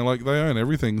stuff now. Like, they own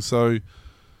everything. So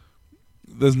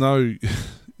there's no,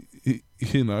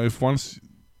 if once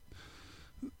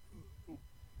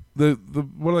the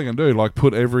what are they going to do? Like,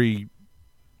 put every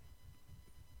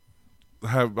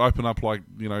open up, like,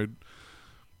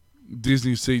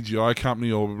 Disney CGI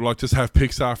company, or like just have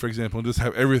Pixar, for example, and just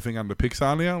have everything under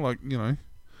Pixar now, like,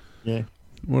 Yeah.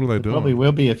 What are they doing? Probably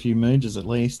will be a few mergers at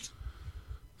least.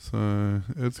 So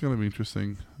it's going to be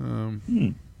interesting.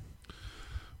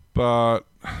 But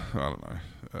I don't know.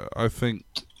 I think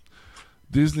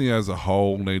Disney as a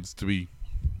whole needs to be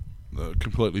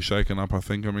completely shaken up. I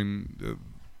think. I mean,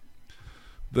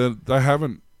 they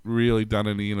haven't really done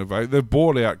any innovate. They've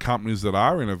bought out companies that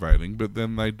are innovating, but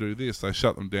then they do this: they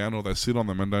shut them down, or they sit on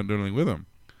them and don't do anything with them.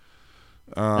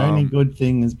 The only good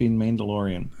thing has been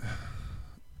Mandalorian.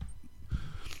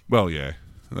 Well, yeah,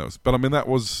 that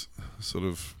was sort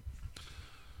of.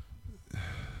 I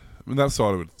mean, that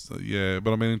side of it, yeah.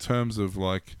 But I mean, in terms of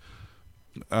like,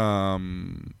 a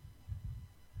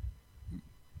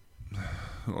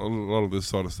lot of this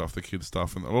sort of stuff, the kids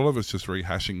stuff, and a lot of it's just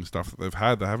rehashing stuff that they've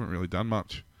had. They haven't really done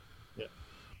much. Yeah.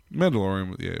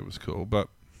 Mandalorian, yeah, it was cool, but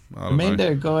I don't know. The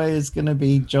Mando guy is going to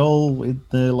be Joel with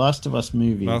the Last of Us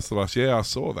movie. Last of Us, yeah, I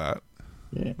saw that.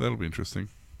 Yeah, that'll be interesting.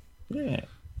 Yeah.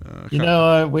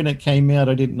 When it came out,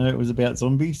 I didn't know it was about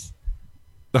zombies.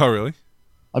 Oh, really?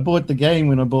 I bought the game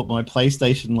when I bought my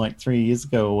PlayStation like 3 years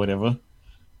ago or whatever.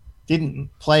 Didn't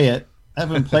play it.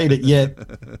 Haven't played it yet.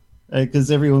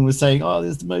 Because everyone was saying, "Oh,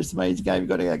 this is the most amazing game. You've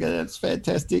got to go. That's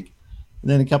fantastic."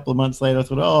 And then a couple of months later, I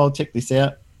thought, "Oh, I'll check this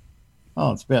out."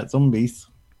 Oh, it's about zombies.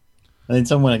 And then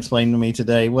someone explained to me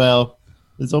today, well,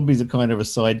 the zombies are kind of a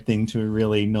side thing to a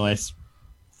really nice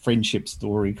friendship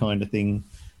story kind of thing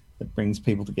that brings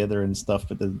people together and stuff.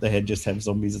 But they just have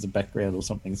zombies as a background or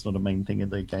something. It's not a main thing of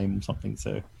the game or something.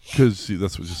 So because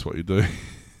that's just what you do.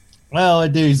 Well, I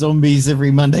do zombies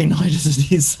every Monday night as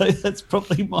it is, so that's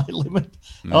probably my limit.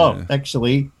 Yeah. Oh,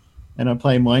 actually, and I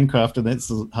play Minecraft, and that's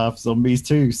half zombies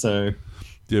too, so...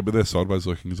 Yeah, but they're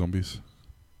sideways-looking zombies.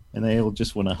 And they all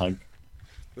just want to hug.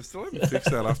 They still haven't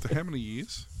fixed that after how many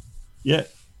years? Yeah.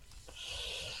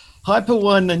 Hyper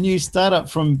One, a new startup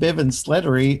from Bevan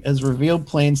Slattery, has revealed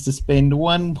plans to spend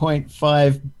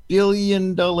 $1.5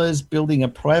 billion building a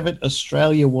private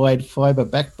Australia-wide fibre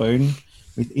backbone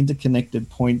with interconnected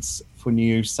points for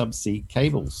new subsea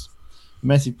cables. A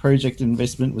massive project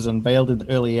investment was unveiled in the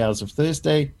early hours of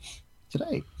Thursday,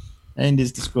 today, and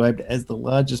is described as the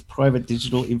largest private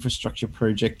digital infrastructure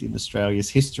project in Australia's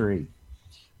history.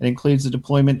 It includes the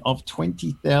deployment of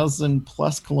 20,000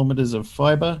 plus kilometres of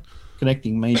fibre,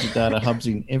 connecting major data hubs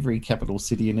in every capital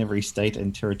city in every state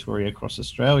and territory across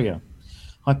Australia.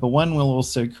 Hyper One will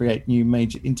also create new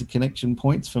major interconnection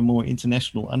points for more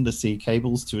international undersea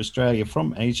cables to Australia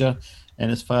from Asia and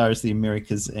as far as the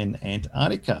Americas and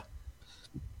Antarctica.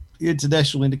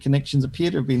 international interconnections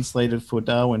appear to have been slated for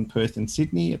Darwin, Perth, and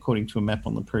Sydney, according to a map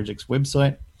on the project's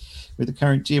website. With the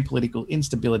current geopolitical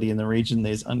instability in the region,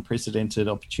 there's unprecedented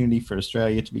opportunity for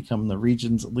Australia to become the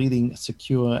region's leading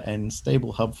secure and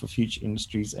stable hub for future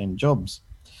industries and jobs.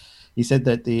 He said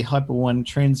that the Hyper One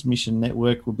transmission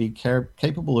network will be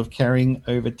capable of carrying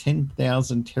over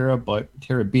 10,000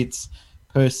 terabits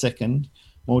per second,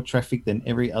 more traffic than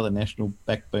every other national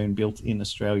backbone built in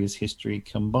Australia's history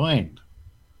combined.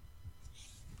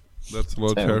 That's a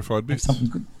lot of terrified bits.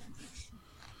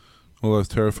 All those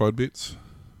terrified bits.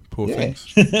 Poor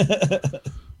things.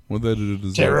 What they do to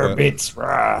deserve terabits,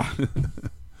 rah.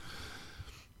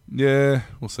 Yeah,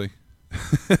 we'll see.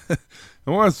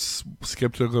 I'm always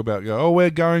skeptical about we're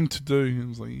going to do. I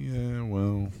was like, yeah,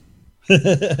 well.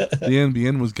 The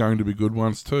NBN was going to be good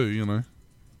once too, you know.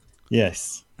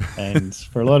 Yes. And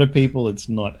for a lot of people, it's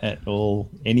not at all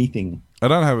anything. I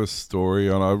don't have a story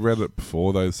on. I read it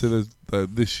before. They said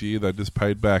that this year they just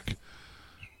paid back.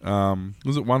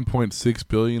 Was it 1.6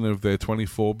 billion of their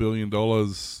 $24 billion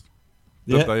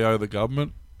that they owe the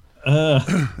government?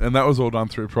 And that was all done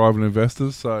through private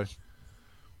investors. So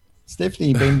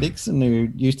Stephanie Bean Dixon, who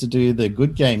used to do the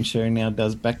Good Game show, now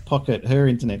does Back Pocket. Her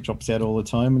internet drops out all the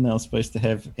time, and they were supposed to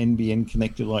have NBN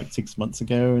connected like 6 months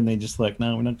ago, and they're just like,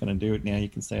 no, we're not going to do it now. You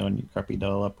can stay on your crappy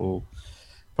dial-up, or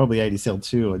probably ADSL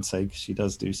 2, I'd say, because she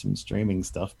does do some streaming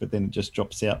stuff, but then it just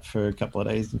drops out for a couple of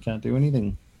days and can't do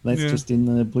anything. That's just in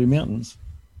the Blue Mountains.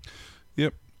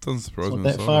 Yep, doesn't surprise me.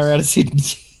 Not that far out of Sydney.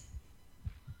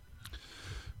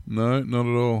 No, not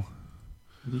at all.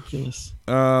 Ridiculous.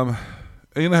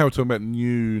 You know how we're talking about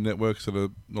new networks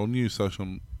new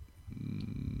social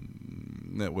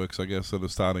networks, I guess, that are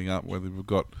starting up, whether we've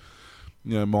got,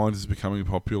 Minds is becoming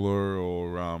popular,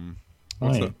 or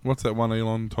what's that one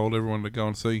Elon told everyone to go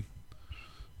and see?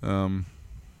 Sign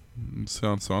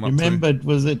up. Remembered,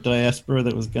 was it Diaspora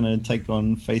that was going to take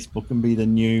on Facebook and be the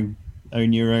new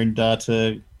own your own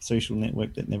data social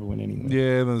network that never went anywhere?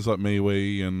 Yeah, there's like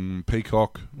MeWe and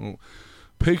Peacock. Well,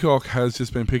 Peacock has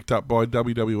just been picked up by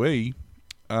WWE.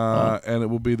 And it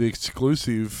will be the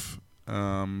exclusive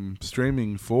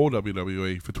streaming for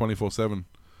WWE for 24/7.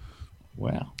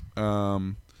 Wow.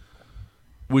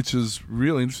 Which is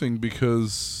really interesting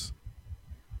because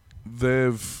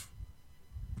they've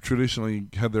traditionally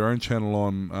had their own channel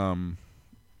on,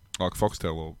 like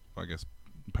Foxtel, or I guess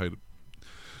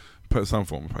some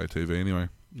form of pay TV anyway.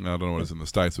 I don't know what it is in the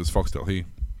States, but it's Foxtel here.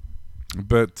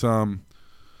 But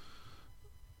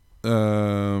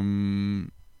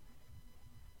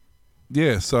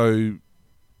yeah, so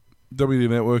WD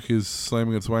Network is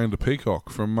slamming its way into Peacock.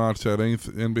 From March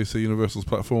 18th, NBC Universal's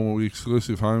platform will be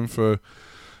exclusive home for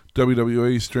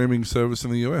WWE streaming service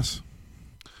in the US.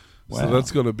 Wow. So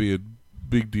that's got to be a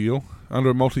big deal.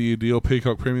 Under a multi-year deal,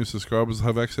 Peacock Premium subscribers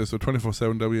have access to a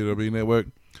 24/7 WWE Network.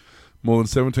 More than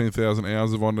 17,000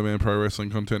 hours of on-demand pro wrestling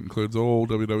content includes all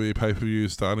WWE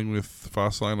pay-per-views, starting with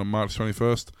Fastlane on March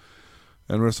 21st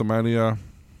and WrestleMania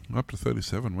up to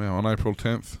 37, wow, on April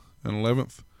 10th. And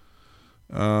 11th,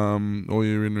 all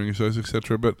your in-ring shows,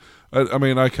 etc. But I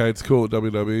mean, okay, it's cool that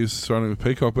WWE's signing with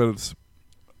Peacock, but it's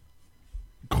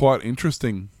quite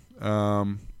interesting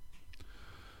that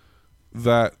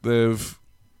they've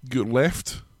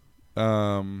left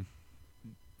pay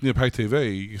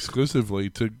TV exclusively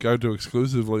to go to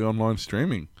exclusively online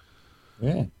streaming.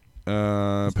 Yeah,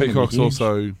 Peacock's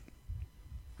also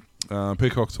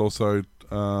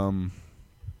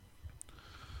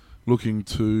looking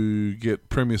to get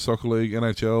Premier Soccer League,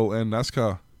 NHL, and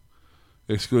NASCAR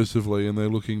exclusively, and they're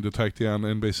looking to take down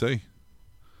NBC.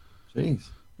 Jeez.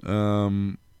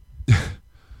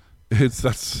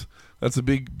 That's a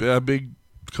big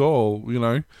call,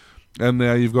 And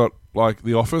now you've got like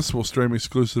The Office will stream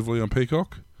exclusively on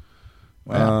Peacock.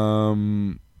 Wow.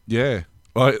 Yeah.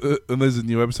 And there's the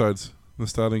new episodes.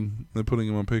 They're putting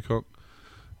them on Peacock.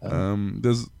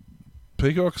 There's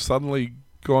Peacock suddenly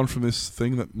gone from this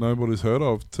thing that nobody's heard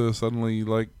of to suddenly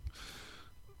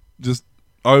just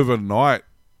overnight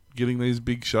getting these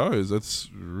big shows. It's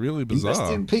really bizarre.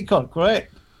 Invest in Peacock, right?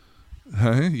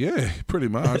 Yeah, pretty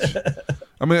much.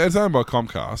 I mean, it's owned by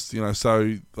Comcast,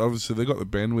 so obviously they've got the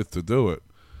bandwidth to do it.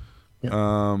 Yep.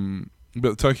 But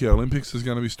the Tokyo Olympics is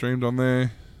going to be streamed on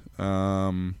there.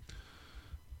 Where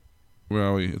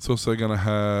are we? It's also going to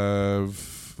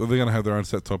have... They're going to have their own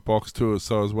set-top box to it,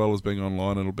 so as well as being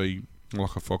online, it'll be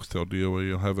like a Foxtel deal where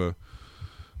you'll have a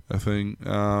thing.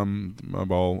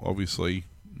 Mobile, obviously,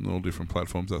 all different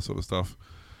platforms, that sort of stuff.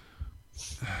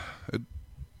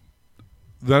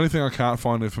 The only thing I can't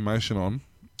find information on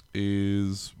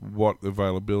is what the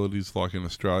availability is like in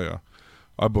Australia.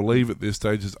 I believe at this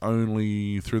stage it's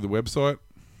only through the website.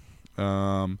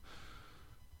 It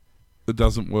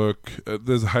doesn't work.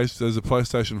 There's a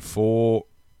PlayStation 4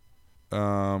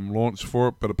 launch for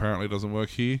it, but apparently it doesnn work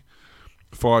here.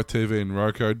 Fire TV and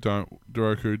Roku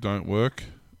don't work.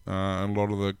 And a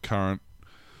lot of the current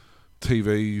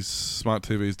smart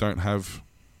TVs don't have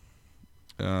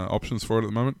options for it at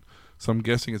the moment. So I'm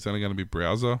guessing it's only going to be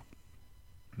browser.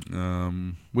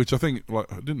 Which I think,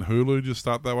 didn't Hulu just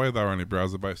start that way? They were only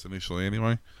browser based initially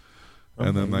anyway.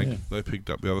 And then they picked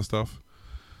up the other stuff.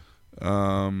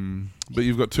 But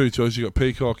you've got two choices. You've got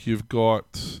Peacock, you've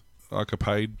got like a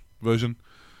paid version,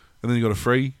 and then you've got a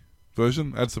free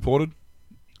version, ad supported.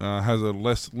 Has a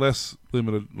less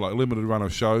limited run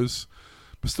of shows,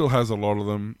 but still has a lot of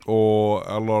them, or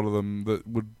a lot of them that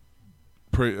would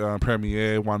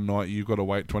premiere one night. You've got to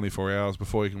wait 24 hours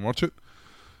before you can watch it.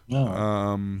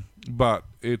 But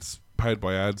it's paid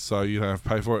by ads, so you don't have to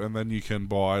pay for it, and then you can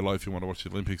buy, like if you want to watch the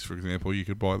Olympics, for example, you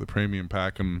could buy the premium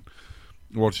pack and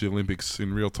watch the Olympics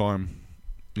in real time,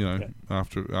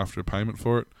 after a payment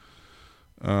for it.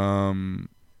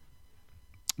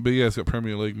 But yeah, it's got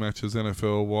Premier League matches,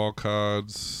 NFL,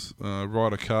 wildcards,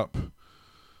 Ryder Cup.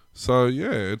 So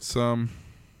yeah, it's a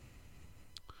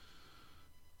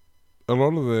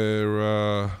lot of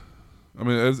their.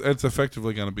 It's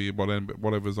effectively going to be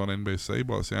whatever's on NBC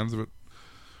by the sounds of it.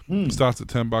 It starts at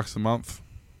 $10 a month.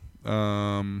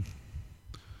 It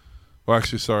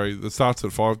starts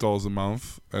at $5 a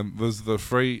month, and there's the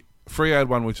free ad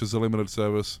one, which is a limited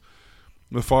service.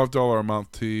 The $5 a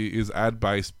month tier is ad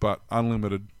based, but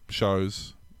unlimited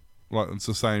shows. Like it's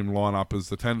the same lineup as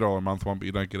the $10 a month one, but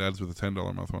you don't get ads with the $10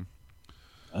 a month one.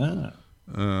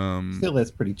 Still,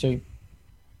 that's pretty cheap.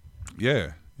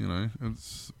 Yeah,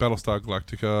 it's Battlestar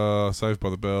Galactica, Saved by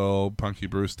the Bell, Punky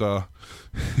Brewster,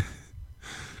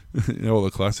 all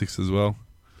the classics as well.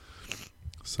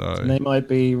 So they might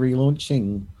be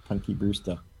relaunching Punky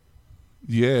Brewster.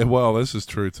 Yeah, well, this is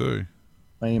true too.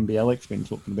 AMB Alex been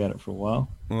talking about it for a while.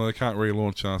 Well, they can't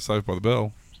relaunch Saved by the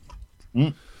Bell.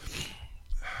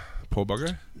 Poor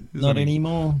bugger. Not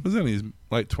anymore. He was in his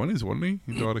late 20s, wasn't he?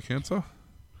 He died of cancer.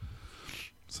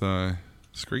 So,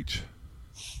 Screech.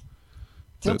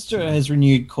 Telstra has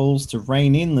renewed calls to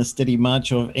rein in the steady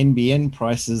march of NBN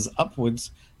prices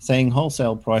upwards, saying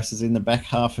wholesale prices in the back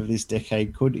half of this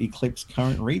decade could eclipse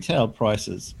current retail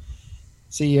prices.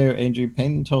 CEO Andrew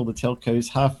Penn told the telco's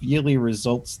half-yearly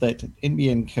results that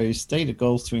NBN Co's stated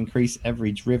goals to increase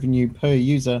average revenue per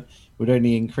user would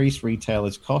only increase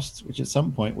retailers' costs, which at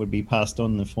some point would be passed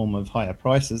on in the form of higher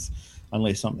prices,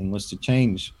 unless something was to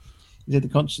change. He said the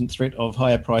constant threat of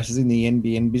higher prices in the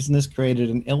NBN business created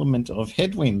an element of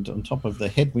headwind on top of the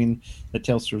headwind that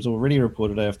Telstra has already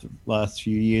reported over the last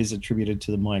few years attributed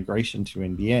to the migration to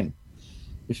NBN.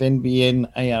 If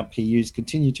NBN ARPUs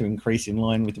continue to increase in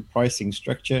line with the pricing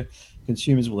structure,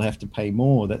 consumers will have to pay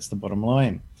more. That's the bottom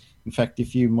line. In fact,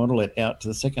 if you model it out to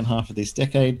the second half of this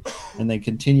decade and they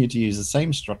continue to use the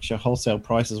same structure, wholesale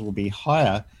prices will be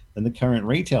higher than the current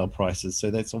retail prices. So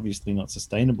that's obviously not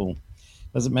sustainable.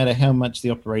 Doesn't matter how much the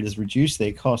operators reduce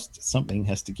their costs, something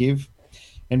has to give.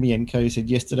 NBN Co said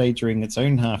yesterday during its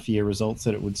own half-year results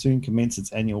that it would soon commence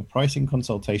its annual pricing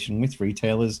consultation with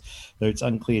retailers, though it's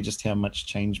unclear just how much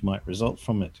change might result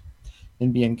from it.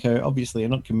 NBN Co obviously are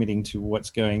not committing to what's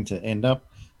going to end up,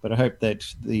 but I hope that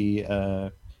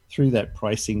through that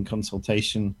pricing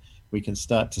consultation, we can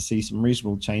start to see some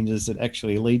reasonable changes that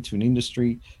actually lead to an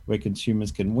industry where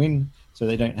consumers can win, so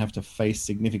they don't have to face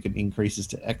significant increases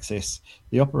to access.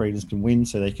 The operators can win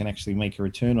so they can actually make a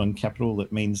return on capital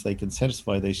that means they can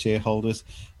satisfy their shareholders,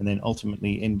 and then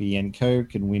ultimately NBN Co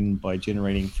can win by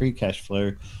generating free cash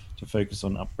flow to focus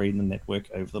on upgrading the network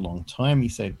over the long time, he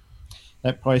said.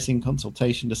 That pricing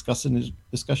consultation discussion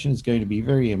is going to be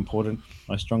very important.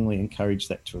 I strongly encourage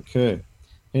that to occur.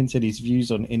 Penn said his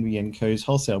views on NBN Co's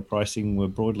wholesale pricing were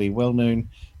broadly well known.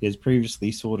 He has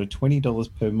previously sought a $20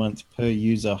 per month per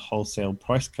user wholesale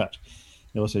price cut.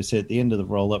 He also said at the end of the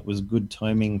roll-up was good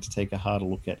timing to take a harder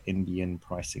look at NBN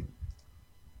pricing.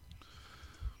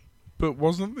 But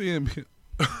wasn't the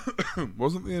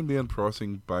NBN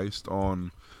pricing based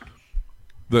on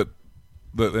that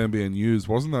NBN used?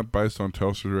 Wasn't that based on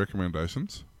Telstra's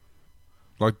recommendations?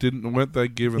 Weren't they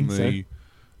given the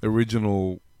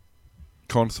original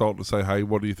consult to say, hey,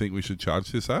 what do you think we should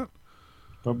charge this at?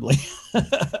 Probably.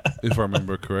 If I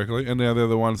remember correctly. And now they're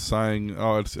the ones saying,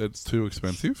 oh, it's too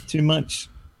expensive. Too much.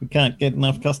 We can't get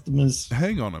enough customers.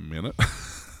 Hang on a minute.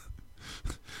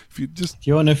 Do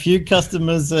you want a few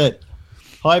customers at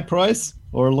high price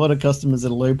or a lot of customers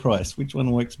at a low price? Which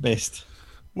one works best?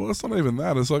 Well, it's not even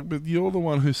that. It's like, but you're the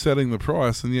one who's setting the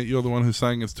price, and yet you're the one who's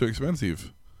saying it's too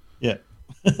expensive. Yeah.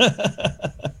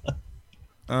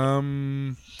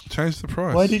 Change the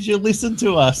price. Why did you listen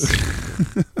to us?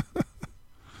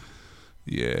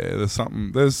 Yeah,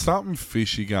 there's something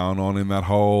fishy going on in that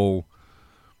whole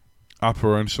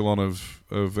upper echelon of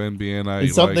NBN.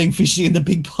 There's something fishy in the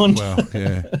big pond. Well,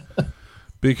 yeah.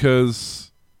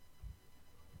 Because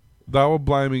they were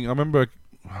blaming, I remember,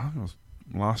 I think it was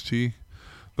last year,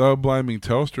 they were blaming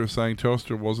Telstra, saying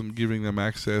Telstra wasn't giving them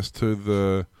access to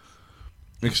the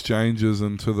exchanges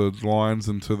and to the lines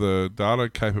and to the data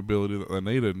capability that they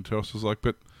needed. And Telstra's like,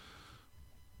 but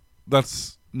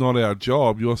that's not our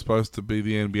job. You're supposed to be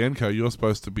the NBN co. You're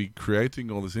supposed to be creating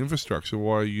all this infrastructure.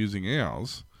 Why are you using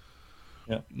ours?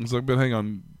 Yeah. It's like, but hang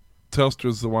on,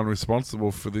 Telstra's the one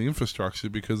responsible for the infrastructure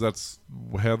because that's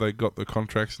how they got the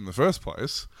contracts in the first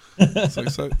place.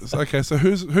 So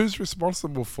who's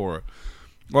responsible for it?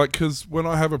 Like, because when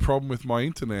I have a problem with my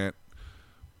internet,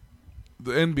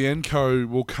 the NBN co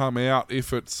will come out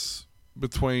if it's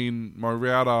between my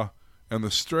router and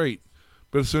the street.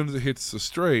 But as soon as it hits the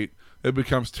street, it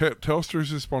becomes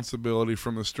Telstra's responsibility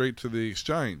from the street to the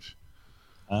exchange.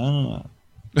 Ah.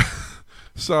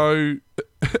 So,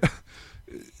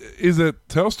 is it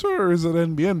Telstra or is it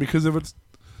NBN? Because if it's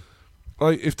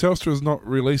like if Telstra is not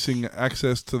releasing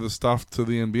access to the stuff to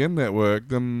the NBN network,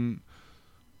 then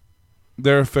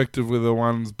they're effectively the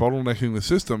ones bottlenecking the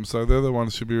system. So they're the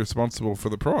ones who should be responsible for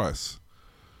the price.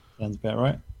 Sounds about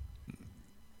right.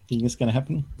 Think it's going to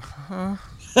happen?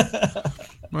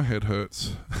 My head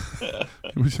hurts.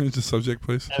 Can we change the subject,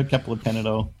 please? Have a couple of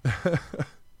Panadol.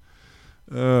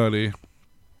 Oh, dear.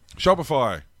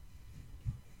 Shopify.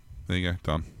 There you go.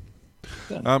 Done.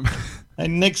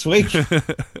 And next week.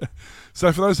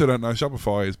 So for those who don't know,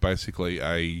 Shopify is basically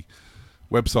a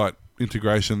website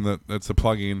integration that's a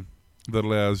plugin that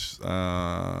allows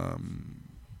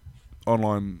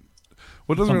online...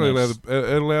 Well, it doesn't really allow...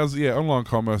 It allows, online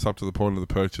commerce up to the point of the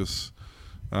purchase.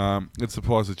 It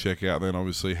supplies the checkout, then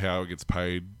obviously how it gets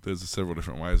paid. There's several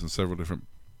different ways and several different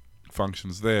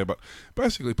functions there, but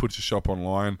basically puts your shop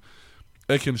online.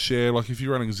 It can share, like if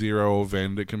you're running Xero or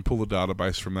Vend, it can pull the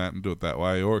database from that and do it that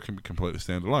way, or it can be completely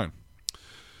standalone.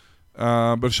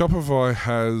 But Shopify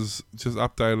has just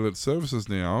updated its services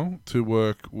now to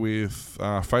work with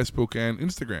Facebook and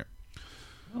Instagram.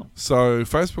 Oh. So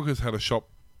Facebook has had a shop-ish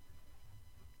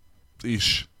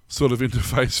sort of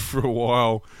interface for a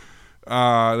while.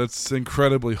 That's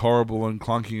incredibly horrible and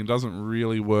clunky and doesn't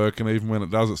really work, and even when it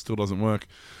does, it still doesn't work.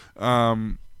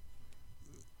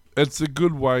 It's a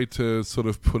good way to sort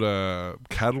of put a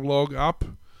catalog up,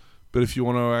 but if you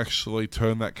want to actually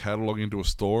turn that catalog into a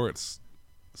store, it's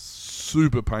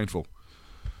super painful.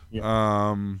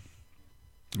 Yeah.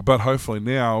 But hopefully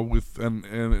now with and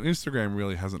Instagram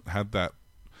really hasn't had that.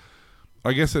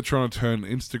 I guess they're trying to turn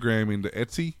Instagram into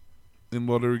Etsy in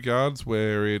a lot of regards,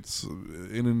 where it's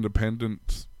an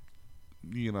independent,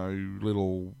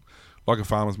 little, like a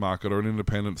farmer's market or an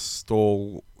independent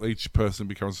stall. Each person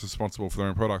becomes responsible for their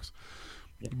own products.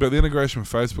 Yeah. But the integration with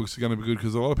Facebook is going to be good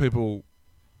because a lot of people,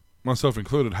 myself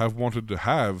included, have wanted to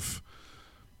have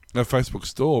a Facebook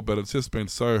store, but it's just been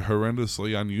so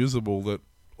horrendously unusable that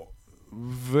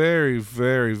very,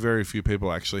 very, very few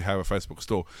people actually have a Facebook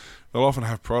store. They'll often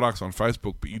have products on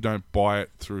Facebook, but you don't buy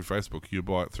it through Facebook. You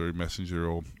buy it through Messenger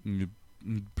or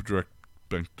direct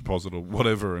bank deposit or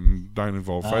whatever, and don't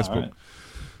involve Facebook.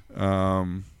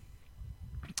 Right.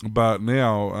 But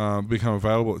now become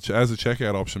available as a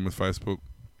checkout option with Facebook.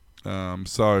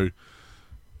 So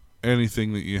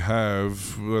anything that you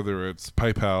have, whether it's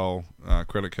PayPal,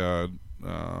 credit card,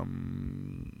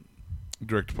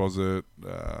 direct deposit,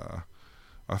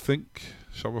 I think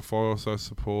Shopify also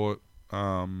support.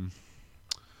 I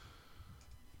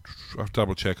have to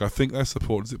double check. I think they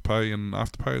support ZipPay and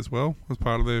Afterpay as well as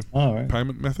part of their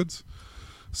payment methods.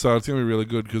 So it's going to be really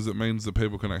good because it means that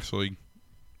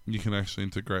you can actually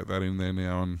integrate that in there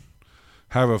now and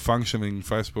have a functioning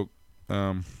Facebook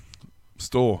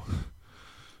store.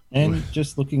 And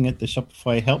just looking at the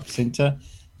Shopify Help Center,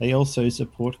 they also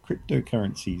support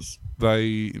cryptocurrencies.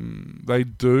 They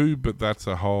do, but that's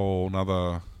a whole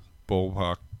nother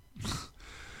ballpark.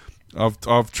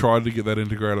 I've tried to get that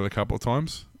integrated a couple of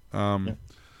times.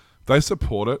 They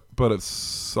support it, but it's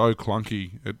so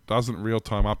clunky. It doesn't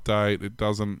real-time update. It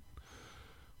doesn't,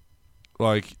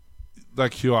 like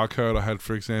that QR code I had,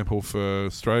 for example, for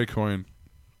AustraliaCoin.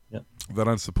 Yep. They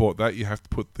don't support that. You have to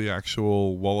put the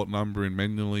actual wallet number in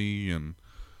manually, and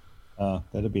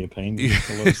that'd be a pain. It's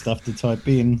a lot of stuff to type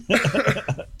in.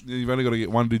 You've only got to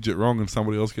get one digit wrong and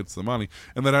somebody else gets the money.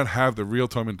 And they don't have the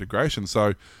real-time integration,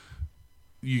 so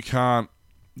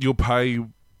you'll pay,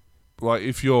 like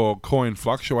if your coin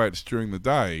fluctuates during the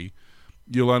day,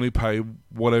 you'll only pay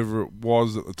whatever it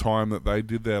was at the time that they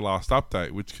did their last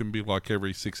update, which can be like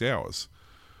every 6 hours.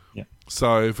 Yeah.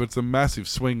 So if it's a massive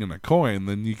swing in a coin,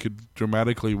 then you could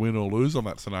dramatically win or lose on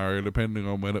that scenario depending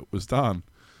on when it was done.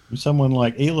 If someone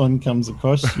like Elon comes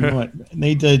across, you might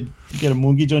need to get a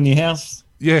mortgage on your house.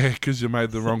 Yeah, because you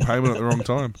made the wrong payment at the wrong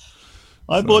time.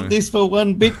 I bought this for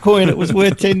 $1 Bitcoin. It was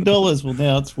worth $10. Well,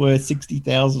 now it's worth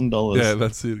 $60,000. Yeah,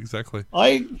 that's it, exactly.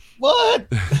 What?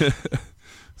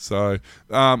 So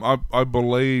I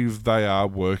believe they are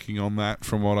working on that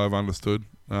from what I've understood.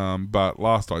 But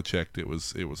last I checked, it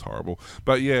was horrible.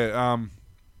 But yeah,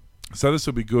 so this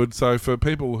will be good. So for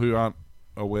people who aren't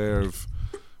aware of,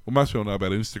 well, most people know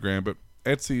about Instagram, but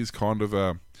Etsy is kind of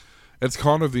the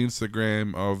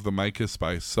Instagram of the maker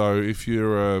space. So if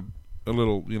you're a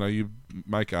little, you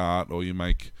make art or you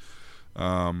make,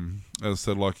 as I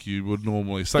said, like you would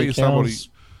normally say you're somebody.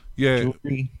 Yeah,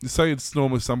 jewelry. Say it's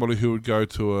normally somebody who would go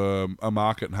to a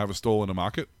market and have a stall in a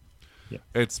market. Yeah.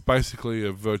 It's basically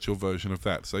a virtual version of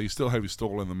that. So you still have your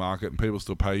stall in the market and people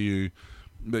still pay you,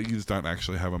 but you just don't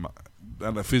actually have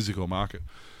a physical market.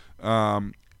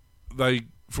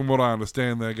 From what I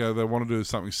understand, they want to do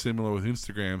something similar with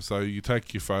Instagram. So you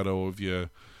take your photo of your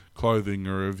clothing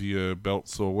or of your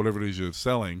belts or whatever it is you're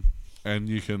selling, and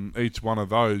each one of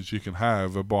those you can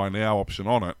have a buy now option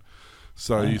on it.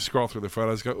 So you scroll through the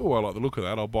photos, go, oh, I like the look of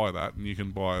that, I'll buy that, and you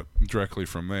can buy it directly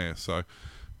from there. So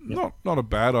not a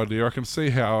bad idea. I can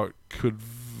see how it could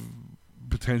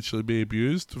potentially be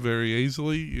abused very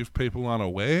easily if people aren't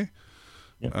aware.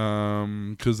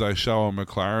 Because they show a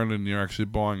McLaren and you're actually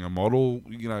buying a model,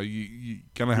 you're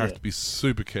going to have to be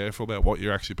super careful about what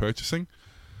you're actually purchasing.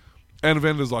 And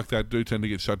vendors like that do tend to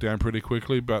get shut down pretty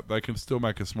quickly, but they can still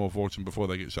make a small fortune before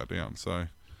they get shut down. So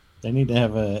they need to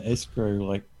have a escrow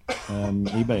like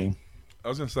eBay. I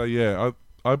was going to say, yeah,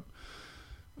 I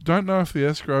don't know if the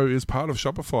escrow is part of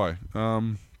Shopify.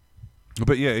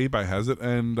 But yeah, eBay has it,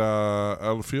 and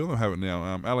a few of them have it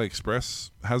now.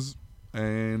 AliExpress has,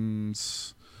 and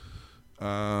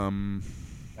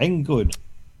Banggood.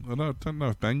 I don't know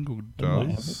if Banggood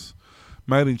does.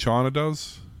 Made in China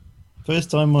does.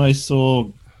 First time I saw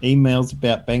emails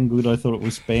about Banggood, I thought it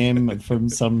was spam from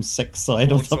some sex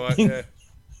site or something. Yeah.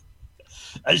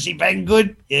 Is she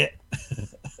Banggood? Yeah.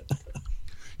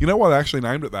 You know why they actually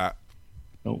named it that?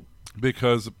 Oh.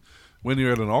 Because when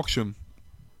you're at an auction,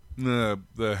 the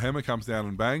hammer comes down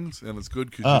and bangs, and it's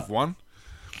good because you've won.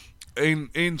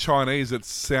 In Chinese,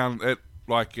 it's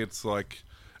like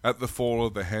at the fall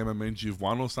of the hammer means you've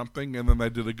won or something, and then they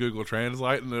did a Google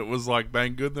Translate, and it was like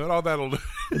bang good. They went, oh, that'll do.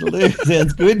 It'll do.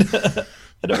 Sounds good. And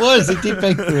it did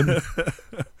bang good.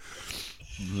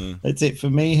 That's it for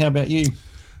me. How about you?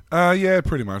 Yeah,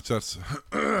 pretty much. That's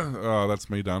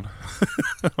me done.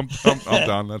 I'm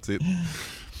done. That's it.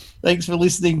 Thanks for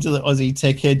listening to the Aussie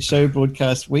Tech Head Show,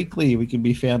 broadcast weekly. We can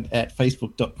be found at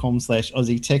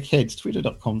facebook.com/Aussie Tech Heads,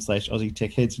 twitter.com/Aussie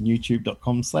Tech Heads, and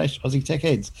youtube.com/Aussie Tech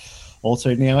Heads.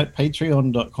 Also now at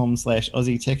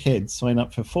patreon.com/Aussie Tech Heads. Sign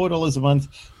up for $4 a month,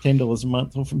 $10 a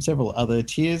month, or from several other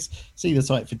tiers. See the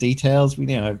site for details. We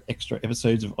now have extra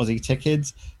episodes of Aussie Tech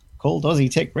Heads called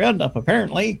Aussie Tech Roundup,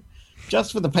 apparently,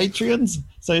 just for the Patreons.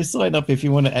 So sign up if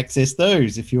you want to access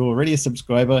those. If you're already a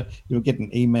subscriber, you'll get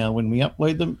an email when we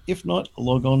upload them. If not,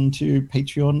 log on to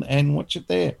Patreon and watch it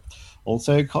there.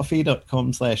 Also,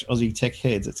 coffee.com/Aussie Tech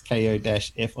Heads. It's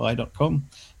ko-fi.com.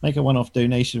 Make a one-off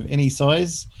donation of any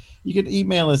size. You can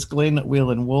email us, Glenn,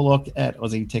 Will, and Warlock at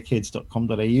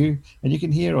aussietechheads.com.au, and you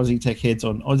can hear Aussie Tech Heads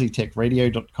on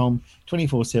aussietechradio.com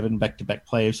 24/7 back-to-back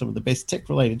play of some of the best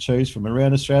tech-related shows from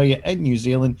around Australia and New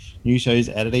Zealand. New shows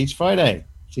added each Friday.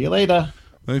 See you later.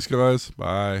 Thanks, guys.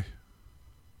 Bye.